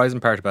the surprising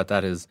part about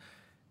that is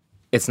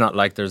it's not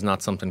like there's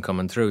not something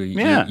coming through.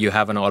 You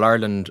have an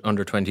All-Ireland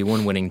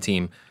under-21 winning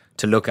team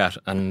to look at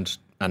and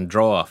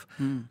draw off.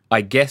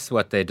 I guess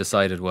what they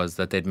decided was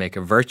that they'd make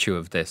a virtue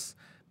of this,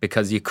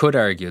 because you could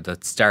argue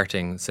that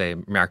starting, say,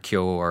 Mark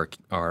Keogh or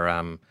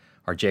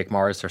Jake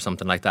Morris or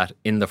something like that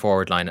in the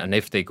forward line, and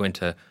if they go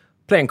into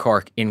playing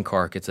Cork in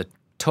Cork, it's a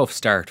tough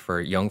start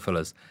for young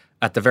fellas.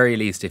 At the very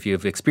least, if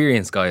you've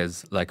experienced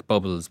guys like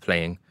Bubbles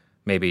playing,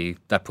 maybe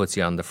that puts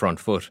you on the front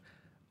foot,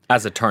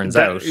 as it turns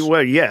out.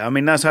 Well, yeah, I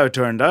mean, that's how it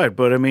turned out.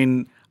 But I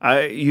mean,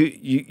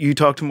 you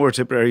talk to more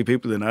Tipperary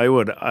people than I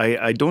would.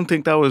 I don't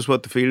think that was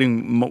what the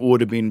feeling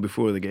would have been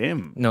before the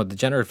game. No, the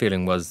general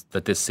feeling was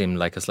that this seemed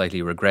like a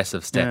slightly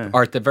regressive step,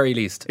 or at the very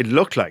least, it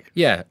looked like.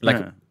 Yeah,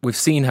 we've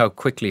seen how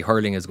quickly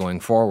hurling is going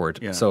forward.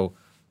 Yeah. So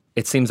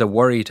it seems a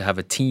worry to have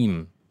a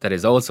team that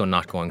is also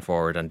not going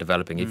forward and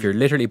developing. If you're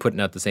literally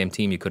putting out the same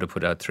team you could have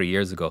put out 3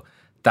 years ago,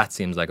 that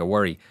seems like a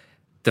worry.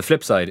 The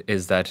flip side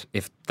is that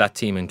if that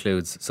team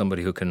includes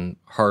somebody who can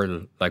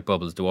hurl like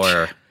Bubbles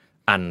Dwyer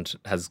and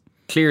has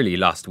clearly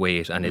lost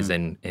weight and is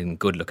in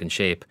good looking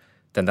shape,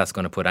 then that's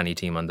going to put any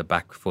team on the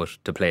back foot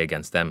to play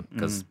against them,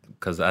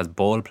 because as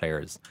ball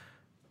players,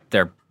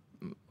 they're,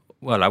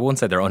 well, I won't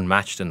say they're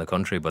unmatched in the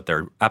country, but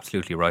they're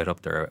absolutely right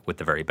up there with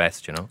the very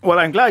best, Well,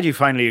 I'm glad you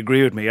finally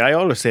agree with me. I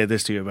always say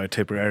this to you about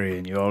Tipperary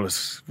and you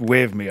always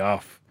wave me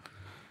off.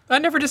 I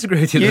never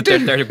disagree with you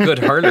that they're good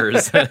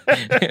hurlers.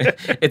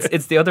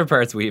 It's the other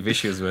parts we have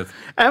issues with.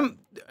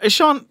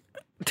 Sean,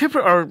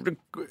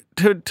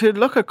 to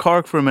look at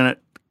Cork for a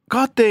minute,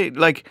 God,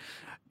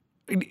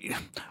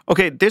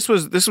 okay, this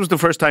was the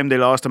first time they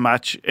lost a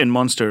match in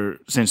Munster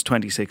since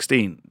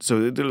 2016.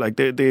 So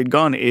they had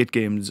gone 8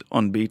 games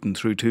unbeaten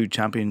through 2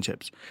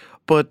 championships.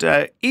 But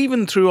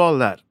even through all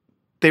that,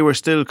 they were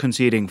still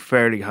conceding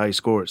fairly high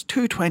scores.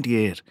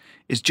 228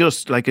 is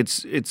just like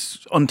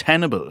it's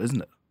untenable,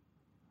 isn't it?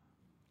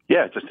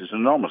 Yeah, it's an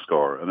enormous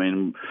score. I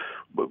mean,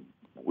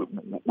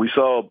 we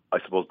saw, I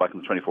suppose, back in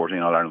the 2014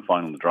 All-Ireland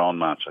final, the drawn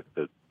match, like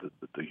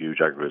the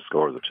huge aggregate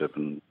score that Tip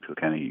and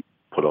Kilkenny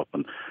put up,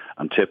 and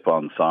Tip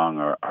on Song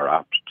are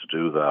apt to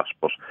do that.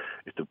 But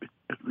it's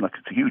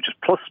a huge, it's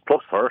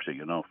plus 30,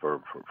 for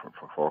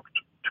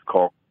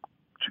Cork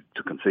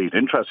to concede.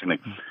 Interestingly,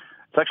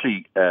 it's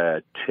actually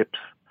Tip's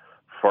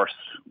first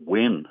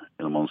win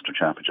in a Munster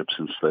Championship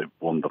since they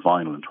won the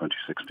final in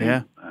 2016.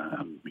 Yeah.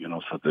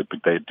 So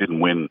they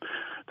didn't win.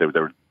 They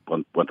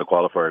went to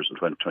qualifiers in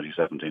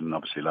 2017, and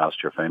obviously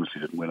last year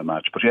famously didn't win a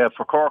match. But yeah,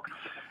 for Cork,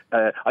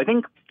 I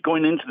think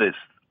going into this,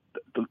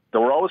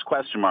 there were always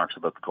question marks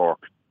about the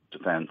Cork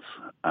defence,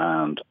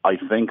 and I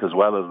think as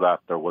well as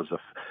that there was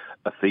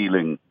a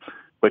feeling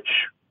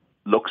which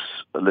looks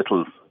a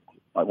little,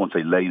 I won't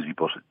say lazy,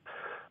 but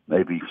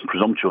maybe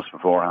presumptuous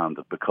beforehand,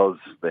 that because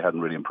they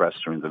hadn't really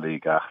impressed during the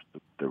league,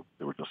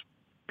 they were just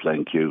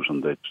playing cute,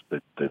 and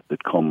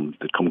they'd come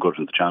good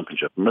in the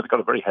championship. And they got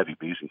a very heavy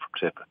beating from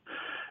Tip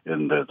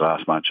in the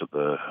last match of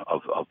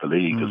the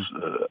league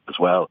as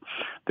well.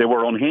 They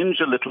were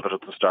unhinged a little bit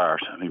at the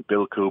start. I mean,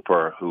 Bill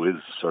Cooper, who is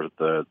sort of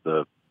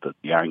the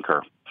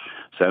anchor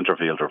centre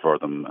fielder for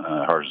them,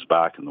 hurt his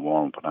back in the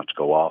warm-up and had to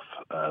go off.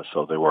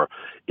 So they were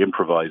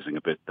improvising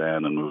a bit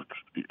then and moved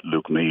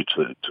Luke Mee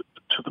to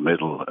the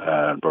middle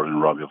and brought in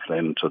Robbie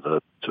O'Flynn to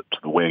the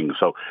wing.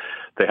 So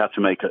they had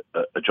to make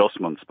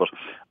adjustments. But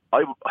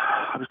I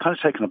was kind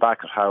of taken aback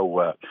at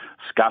how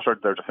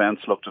scattered their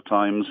defence looked at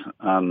times.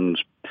 And,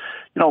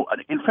 you know,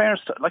 in fairness,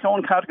 like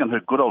Owen Cadogan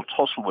had a good old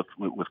tussle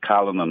with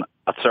Callan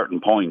at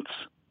certain points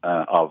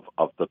of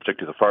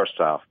particularly the first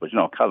half. But, you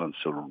know, Callan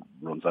still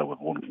runs out with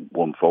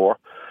 1-4.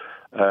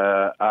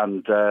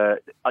 And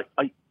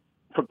I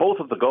for both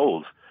of the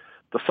goals,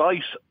 the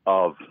sight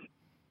of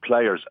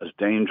players as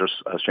dangerous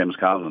as James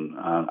Callan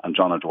and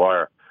John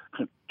O'Dwyer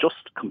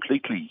just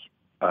completely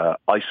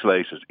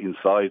isolated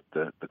inside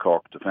the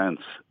Cork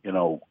defence, you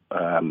know,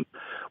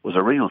 was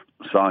a real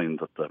sign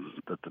that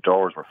the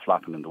doors were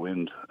flapping in the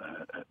wind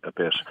a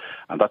bit,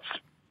 and that's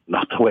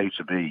not the way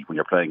to be when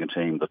you're playing a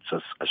team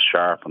that's as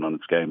sharp and on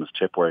its game as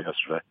Tip were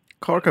yesterday.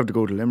 Cork have to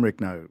go to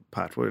Limerick now,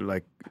 Pat. We're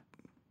like,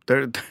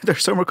 their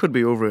summer could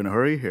be over in a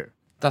hurry here.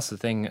 That's the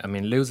thing. I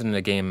mean, losing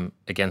a game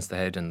against the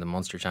Head in the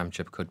Munster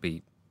Championship could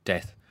be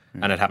death.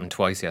 And it happened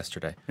twice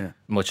yesterday,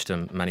 much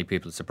to many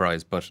people's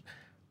surprise. But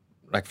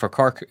like for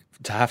Cork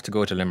to have to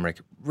go to Limerick,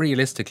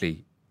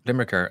 realistically,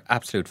 Limerick are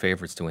absolute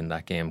favourites to win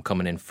that game,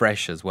 coming in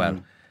fresh as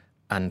well.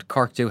 And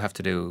Cork do have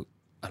to do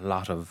a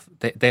lot of...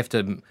 They have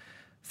to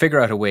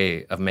figure out a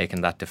way of making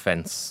that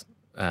defence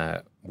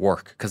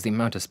work, because the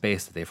amount of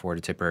space that they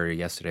afforded Tipperary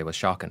yesterday was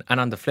shocking.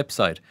 And on the flip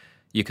side,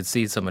 you could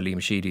see some of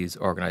Liam Sheedy's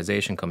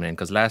organisation coming in,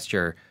 because last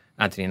year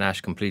Anthony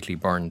Nash completely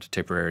burned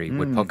Tipperary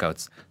with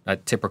puckouts.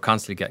 Tip were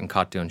constantly getting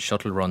caught doing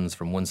shuttle runs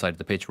from one side of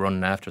the pitch,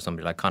 running after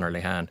somebody like Conor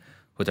Lehan,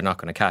 who they're not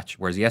going to catch.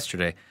 Whereas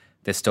yesterday,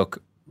 they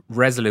stuck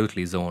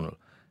resolutely zonal.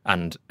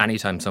 And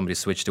anytime somebody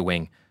switched a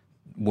wing,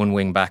 one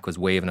wing back was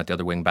waving at the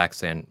other wing back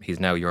saying, he's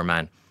now your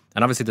man.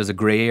 And obviously there's a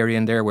grey area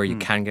in there where you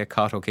can get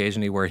caught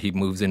occasionally, where he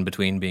moves in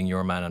between being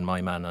your man and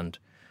my man, and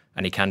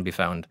he can be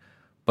found.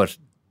 But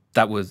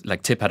that was,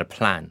 like, Tip had a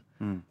plan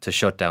to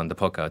shut down the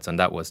puckouts, and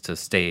that was to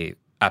stay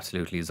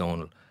absolutely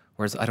zonal.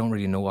 Whereas I don't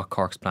really know what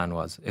Cork's plan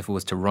was. If it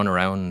was to run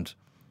around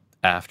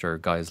after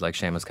guys like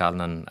Seamus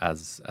Callanan,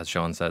 as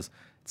Sean says,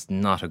 it's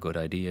not a good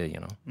idea, you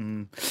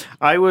know.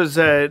 I was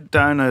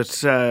down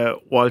at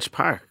Walsh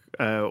Park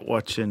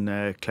watching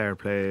Clare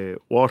play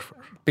Waterford.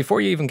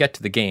 Before you even get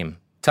to the game,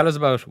 tell us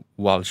about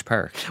Walsh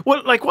Park.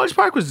 Well, like, Walsh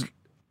Park was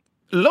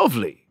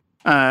lovely.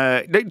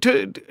 To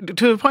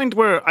the point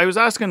where I was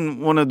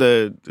asking one of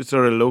the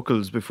sort of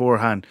locals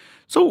beforehand,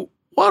 so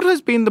what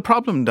has been the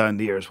problem down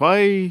the years?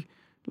 Why,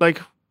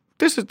 like,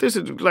 this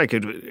is like,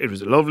 it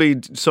was a lovely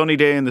sunny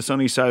day in the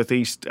sunny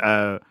southeast,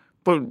 but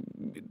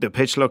the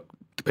pitch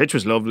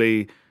was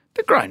lovely.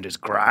 The ground is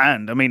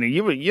grand. I mean,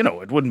 you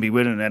know, it wouldn't be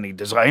winning any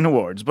design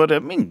awards, but I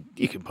mean,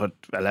 you can put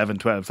 11,000,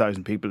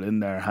 12,000 people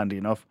in there handy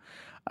enough.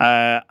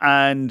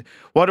 And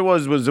what it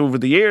was over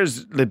the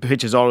years, the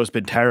pitch has always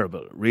been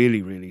terrible,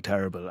 really, really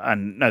terrible.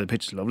 And now the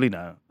pitch is lovely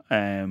now.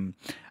 And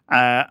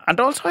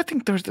also, I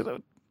think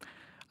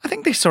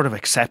they sort of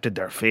accepted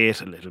their fate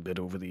a little bit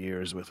over the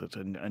years with it,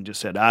 and just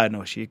said,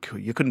 no, you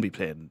couldn't be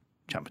playing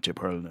championship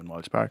hurling in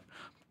Walsh Park.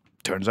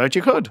 Turns out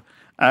you could.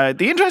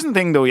 The interesting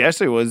thing, though,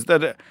 yesterday was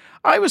that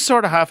I was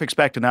sort of half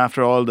expecting,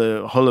 after all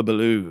the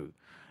hullabaloo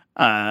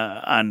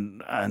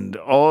and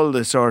all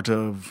the sort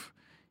of,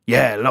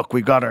 yeah, look,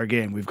 we've got our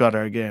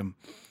game.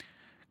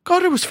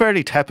 God, it was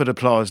fairly tepid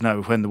applause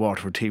now when the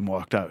Waterford team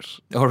walked out.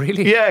 Oh,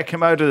 really? Yeah,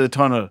 came out of the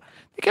tunnel.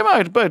 They came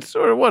out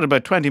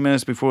about 20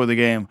 minutes before the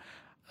game.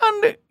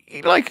 And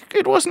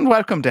it wasn't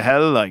welcome to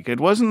hell. Like, it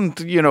wasn't,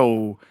 you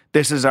know,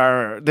 this is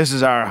our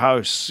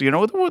house. You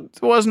know, there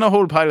wasn't a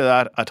whole pile of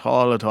that at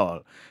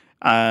all.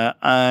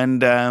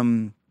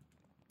 And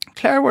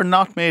Clare were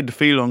not made to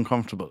feel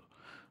uncomfortable.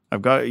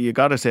 You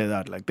got to say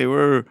that. Like,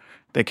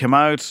 they came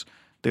out.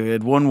 They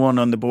had 1-1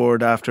 on the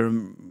board after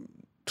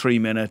 3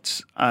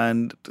 minutes,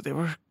 and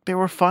they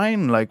were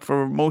fine. Like,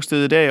 for most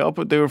of the day,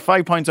 they were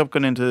 5 points up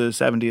going into the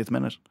 70th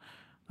minute,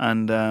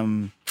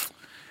 and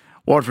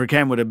Waterford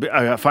came with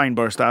a fine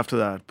burst after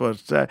that.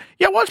 But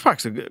yeah, Walsh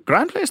Park's a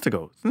grand place to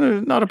go.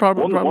 Not a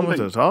problem with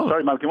it at all.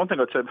 Sorry, Malky. One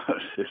thing I'd say about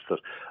it is that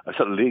I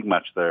saw a league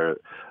match there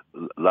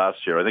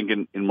last year. I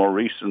think in more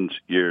recent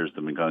years,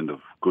 there have been kind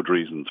of good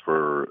reasons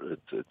for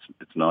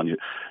its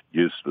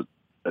non-use. But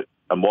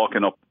I'm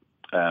walking up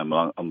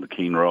on the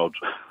Keene Road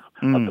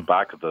at the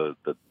back of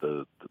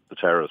the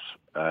terrace.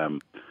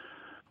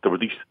 There were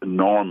these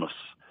enormous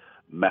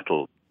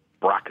metal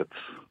brackets,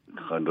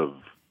 kind of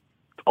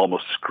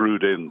almost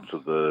screwed into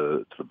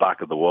the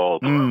back of the wall,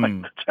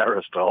 like the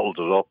terrace, to hold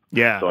it up.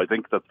 Yeah. So I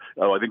think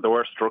there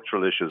were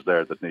structural issues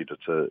there that needed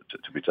to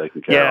be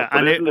taken care of.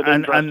 But isn't it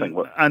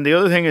interesting? And the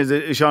other thing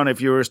is, Sean,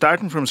 if you were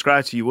starting from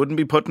scratch, you wouldn't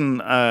be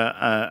putting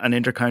an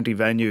inter-county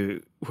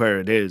venue where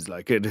it is.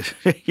 Like it,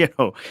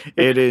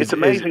 it is. It's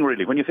amazing,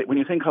 really, when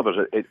you think of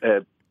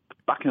it.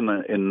 Back in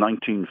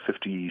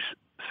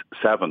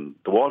 1957,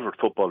 the Waterford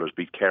footballers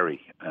beat Kerry,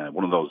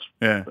 one of those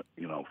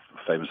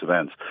famous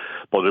events.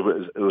 But it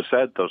was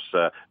said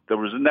that there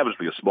was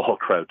inevitably a small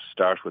crowd to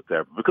start with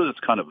there because it's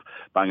kind of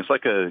bang. It's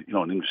like an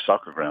English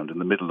soccer ground in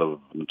the middle of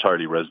an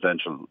entirely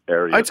residential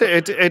area. I'd say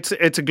it's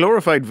a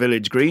glorified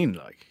village green,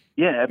 like.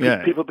 Yeah,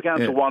 people began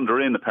to wander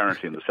in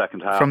apparently in the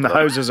second half from the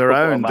houses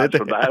around. Did they?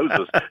 From the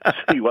houses to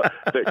see what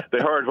they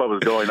heard what was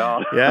going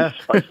on. Yeah, and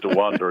tried to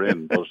wander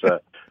in,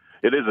 but.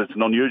 It's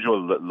an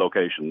unusual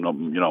location.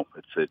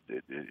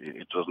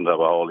 It doesn't have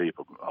a whole heap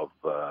of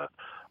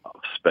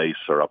space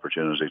or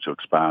opportunity to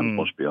expand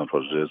much beyond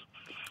what it is.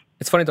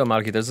 It's funny though,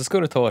 Malky, there's a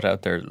school of thought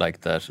out there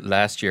like that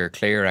last year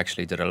Clare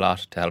actually did a lot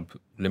to help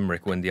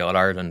Limerick win the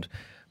All-Ireland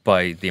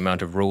by the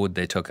amount of road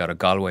they took out of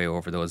Galway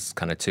over those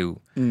kind of two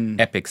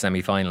epic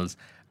semi-finals.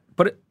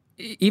 But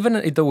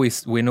even though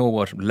we know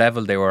what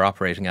level they were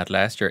operating at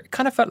last year, it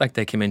kind of felt like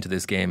they came into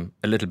this game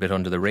a little bit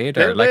under the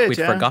radar. We'd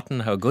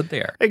forgotten how good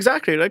they are.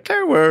 Exactly. Like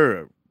Clare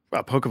were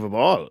a puck of a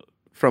ball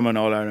from an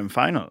All-Ireland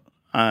final.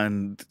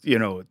 And,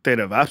 they'd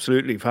have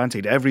absolutely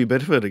fancied every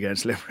bit of it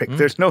against Limerick.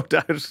 There's no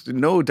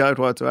doubt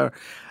whatsoever.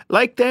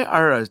 Like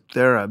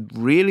they're a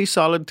really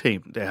solid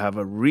team. They have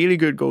a really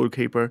good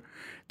goalkeeper.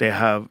 They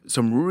have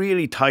some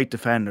really tight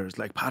defenders.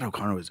 Like Pat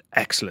O'Connor was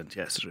excellent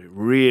yesterday,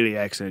 really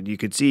excellent. You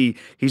could see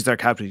he's their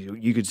captain.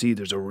 You could see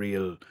there's a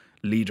real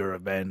leader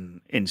of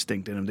men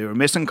instinct in him. They were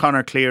missing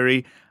Conor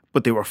Cleary,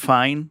 but they were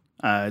fine.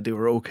 They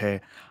were okay.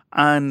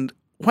 And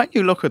when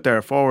you look at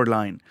their forward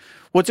line,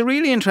 what's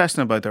really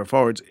interesting about their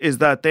forwards is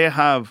that they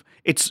have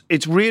it's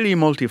really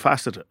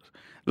multifaceted.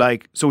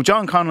 Like, so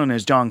John Conlon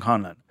is John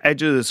Conlon,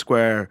 edge of the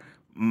square,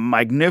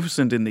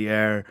 magnificent in the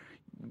air,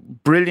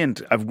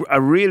 brilliant,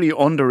 a really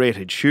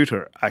underrated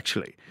shooter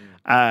actually,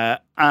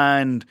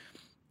 and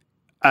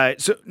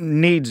so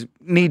needs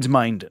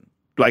minding.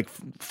 Like,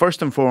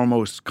 first and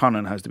foremost,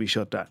 Conlon has to be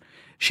shut down.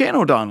 Shane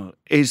O'Donnell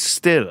is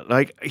still,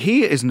 like,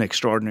 he is an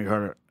extraordinary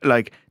hurler.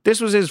 Like, this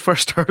was his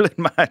first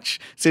hurling match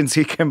since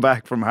he came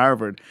back from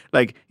Harvard.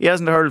 Like, he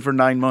hasn't hurled for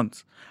 9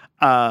 months.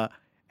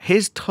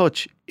 His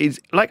touch is,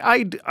 like,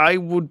 I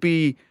would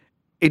be,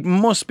 it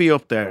must be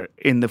up there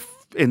in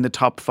the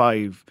top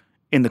 5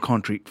 in the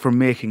country for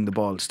making the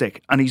ball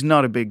stick. And he's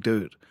not a big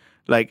dude.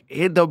 Like,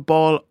 the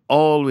ball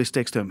always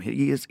sticks to him.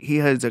 He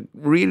has a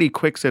really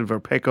quicksilver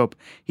pickup.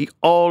 He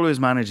always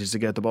manages to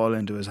get the ball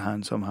into his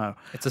hand somehow.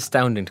 It's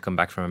astounding to come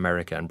back from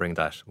America and bring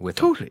that with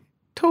him.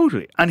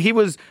 Totally. And he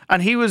was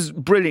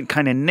brilliant,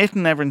 kind of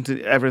knitting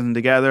everything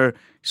together.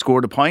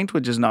 Scored a point,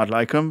 which is not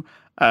like him.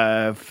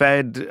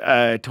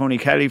 Fed Tony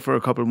Kelly for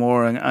a couple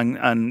more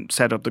and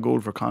set up the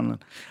goal for Conlon.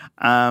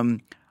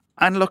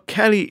 And look,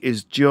 Kelly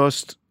is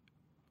just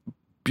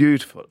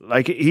beautiful.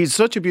 Like, he's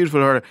such a beautiful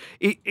hurler.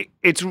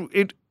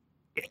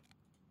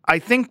 I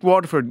think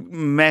Waterford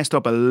messed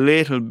up a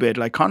little bit.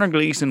 Like, Conor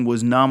Gleeson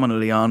was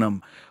nominally on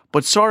him,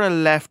 but sort of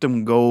left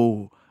him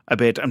go a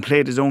bit and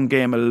played his own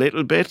game a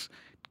little bit.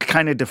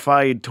 Kind of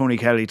defied Tony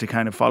Kelly to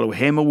kind of follow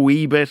him a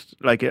wee bit,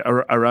 like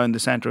around the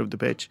centre of the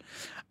pitch.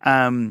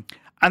 And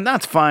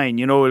that's fine,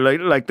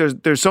 like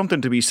there's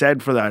something to be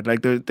said for that.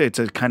 Like, it's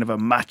a kind of a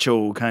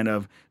macho kind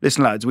of,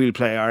 listen lads, we'll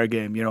play our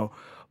game,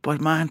 But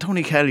man,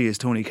 Tony Kelly is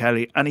Tony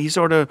Kelly, and he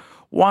sort of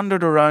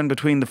wandered around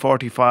between the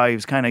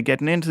 45s, kind of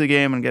getting into the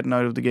game and getting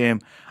out of the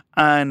game,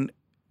 and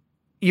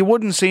you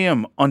wouldn't see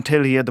him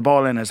until he had the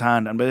ball in his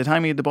hand, and by the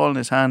time he had the ball in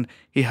his hand,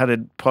 he had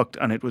it pucked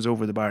and it was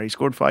over the bar. He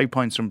scored 5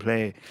 points from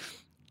play,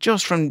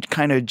 just from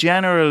kind of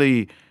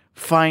generally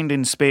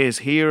finding space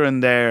here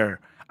and there,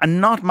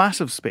 and not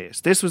massive space.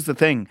 This was the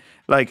thing.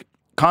 Like,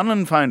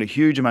 Conlon found a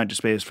huge amount of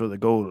space for the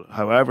goal,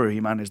 however he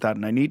managed that,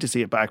 and I need to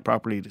see it back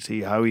properly to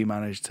see how he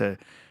managed to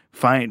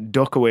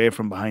duck away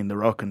from behind the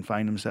ruck and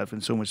find himself in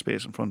so much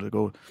space in front of the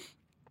goal.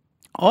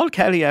 All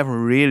Kelly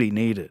ever really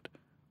needed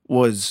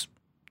was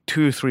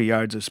 2 or 3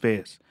 yards of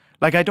space.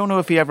 Like, I don't know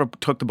if he ever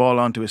took the ball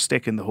onto a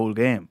stick in the whole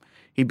game.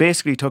 He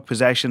basically took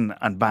possession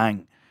and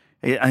bang.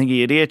 I think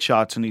he had 8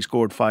 shots and he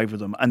scored 5 of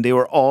them, and they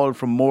were all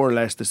from more or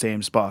less the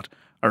same spot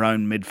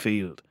around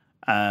midfield.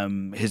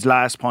 His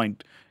last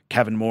point,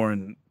 Kevin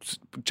Moran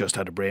just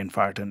had a brain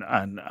fart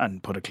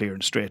and put a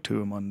clearance straight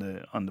to him on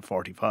the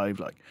 45,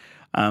 like.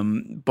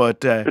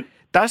 But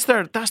that's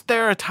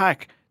their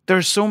attack.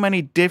 There's so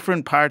many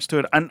different parts to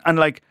it, and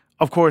like,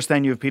 of course,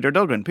 then you have Peter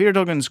Duggan. Peter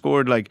Duggan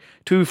scored like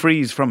 2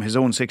 frees from his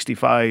own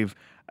 65.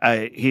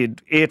 He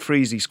had 8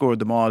 frees. He scored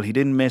them all. He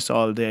didn't miss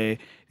all day.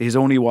 His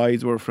only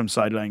wides were from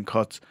sideline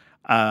cuts,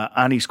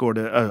 and he scored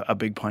a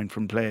big point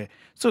from play.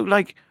 So,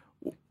 like,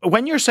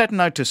 when you're setting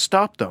out to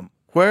stop them,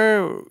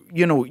 where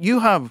you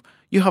have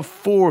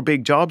 4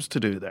 big jobs to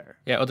do there.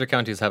 Yeah, other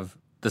counties have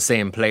the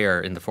same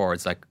player in the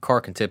forwards, like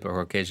Cork and Tipper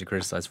are occasionally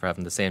criticised for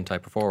having the same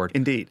type of forward.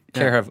 Indeed.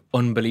 Clare have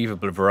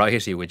unbelievable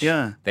variety, which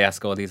they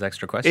ask all these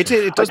extra questions.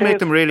 It does make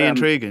them really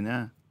intriguing,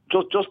 yeah.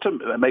 Just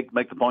to make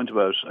the point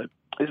about,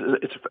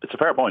 it's a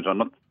fair point.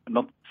 I'm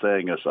not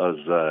saying it as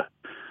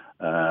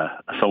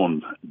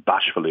someone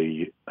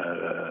bashfully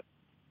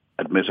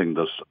admitting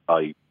that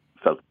I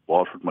felt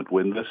Waterford might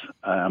win this.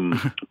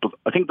 But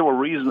I think there were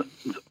reasons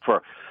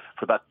for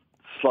that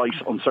slight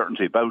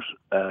uncertainty about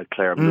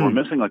Clare. They were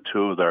missing like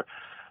two of their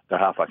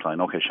half-back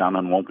line. Okay,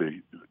 Shannon won't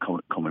be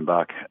coming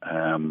back.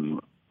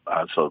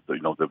 So they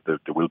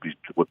will be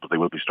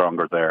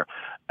stronger there.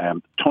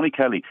 Tony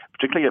Kelly,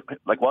 particularly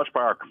like Walsh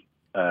Park,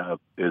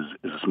 is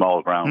a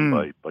small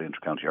ground by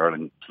inter-county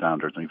hurling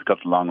standards, and you've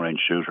got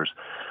long-range shooters.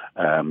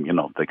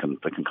 They can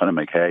kind of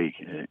make hay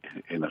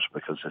in it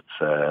because it's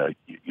the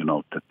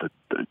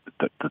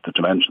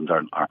dimensions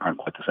aren't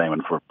quite the same,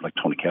 and for like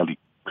Tony Kelly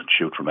could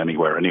shoot from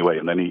anywhere, anyway,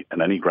 in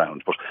any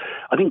ground. But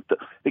I think the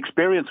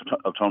experience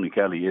of Tony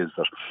Kelly is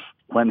that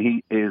when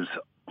he's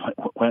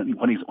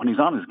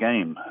on his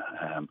game,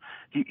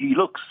 he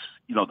looks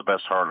the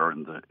best hurler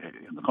in the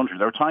country.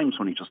 There are times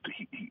when he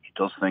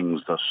does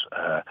things that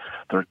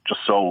they're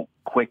just so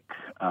quick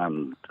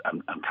and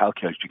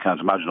calculated you can't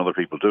imagine other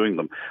people doing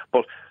them.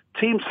 But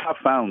teams have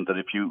found that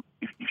if you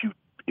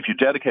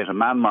dedicate a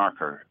man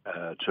marker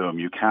to him,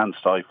 you can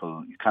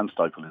stifle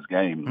his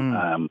game.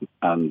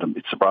 And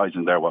it's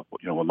surprising there what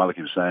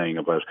Malachy was saying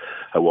about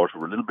how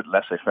Waterford were a little bit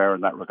laissez-faire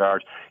in that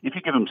regard. If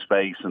you give him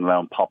space and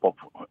allow him pop up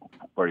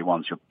where he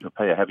wants, you'll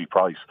pay a heavy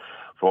price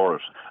for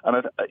it.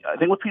 And I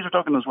think with Peter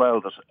Duggan as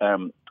well, that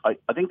I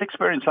think the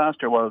experience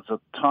last year was that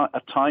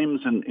at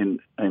times in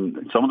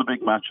some of the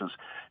big matches,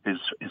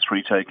 his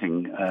free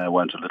taking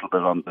went a little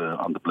bit on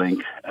the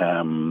blink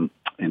over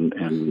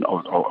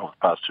the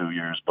past 2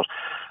 years. But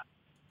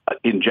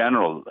in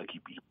general, like he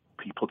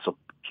puts up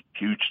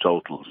huge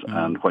totals,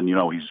 and when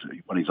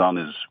he's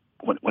on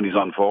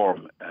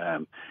form,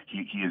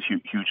 he is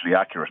hugely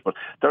accurate. But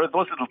there are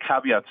those little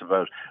caveats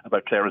about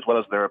Clare, as well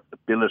as their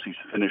ability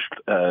to finish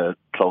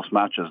close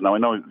matches. Now I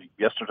know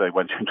yesterday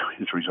went into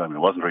injury time; it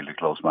wasn't really a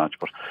close match,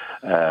 but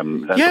that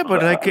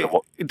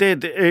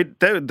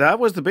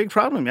was the big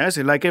problem. Yes,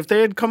 like if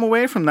they had come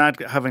away from that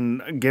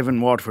having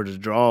given Waterford a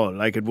draw,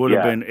 like it would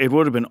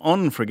have been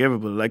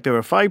unforgivable. Like they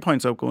were 5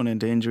 points up going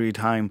into injury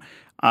time.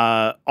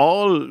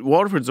 All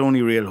Waterford's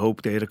only real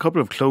hope, they had a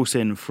couple of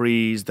close-in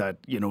frees that,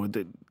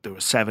 there were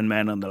 7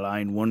 men on the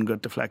line. One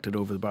got deflected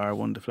over the bar,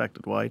 one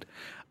deflected wide.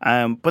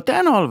 But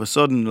then all of a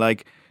sudden,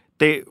 like,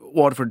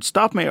 Waterford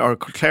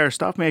Clare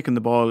stopped making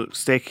the ball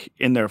stick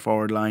in their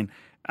forward line.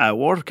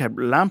 Waterford kept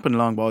lamping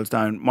long balls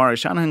down. Maurice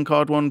Shanahan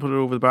caught one, put it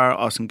over the bar.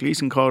 Austin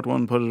Gleeson caught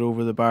one, put it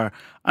over the bar.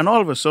 And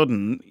all of a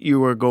sudden, you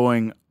were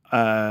going,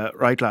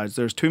 right lads,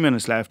 there's 2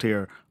 minutes left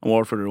here and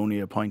Waterford are only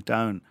a point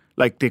down.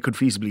 Like they could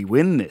feasibly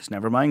win this,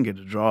 never mind get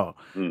a draw.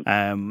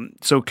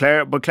 So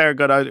Clare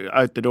got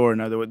out the door.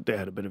 Now they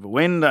had a bit of a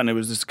wind, and it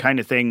was this kind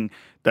of thing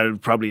that was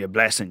probably a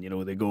blessing.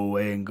 They go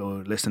away and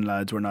go, listen,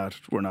 lads, we're not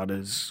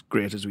as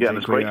great as we think we are. Yeah,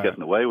 it's great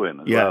getting away win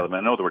as well. I mean,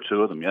 I know there were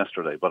 2 of them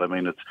yesterday, but I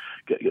mean,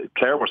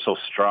 Clare were so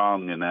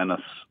strong in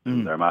Ennis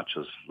in their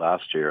matches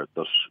last year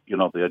that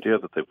the idea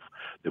that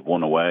they've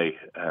won away.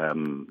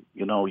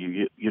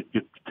 You're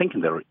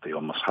thinking they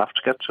almost have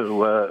to get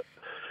to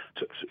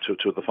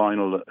the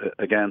final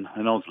again.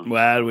 I know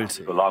we'll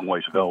see. A long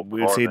way to go.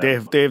 We'll see. They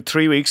have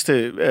 3 weeks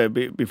to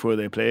before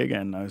they play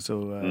again now,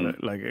 so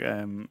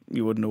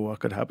you wouldn't know what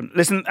could happen.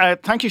 Listen,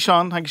 thank you,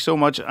 Sean. Thank you so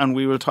much, and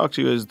we will talk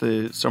to you as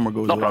the summer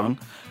goes along.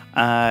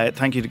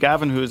 Thank you to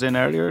Gavin, who was in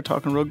earlier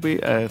talking rugby.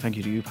 Thank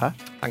you to you, Pat.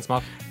 Thanks,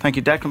 Mark. Thank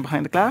you, Declan,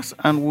 behind the glass,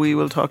 and we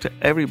will talk to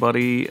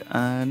everybody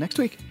next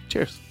week.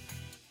 Cheers.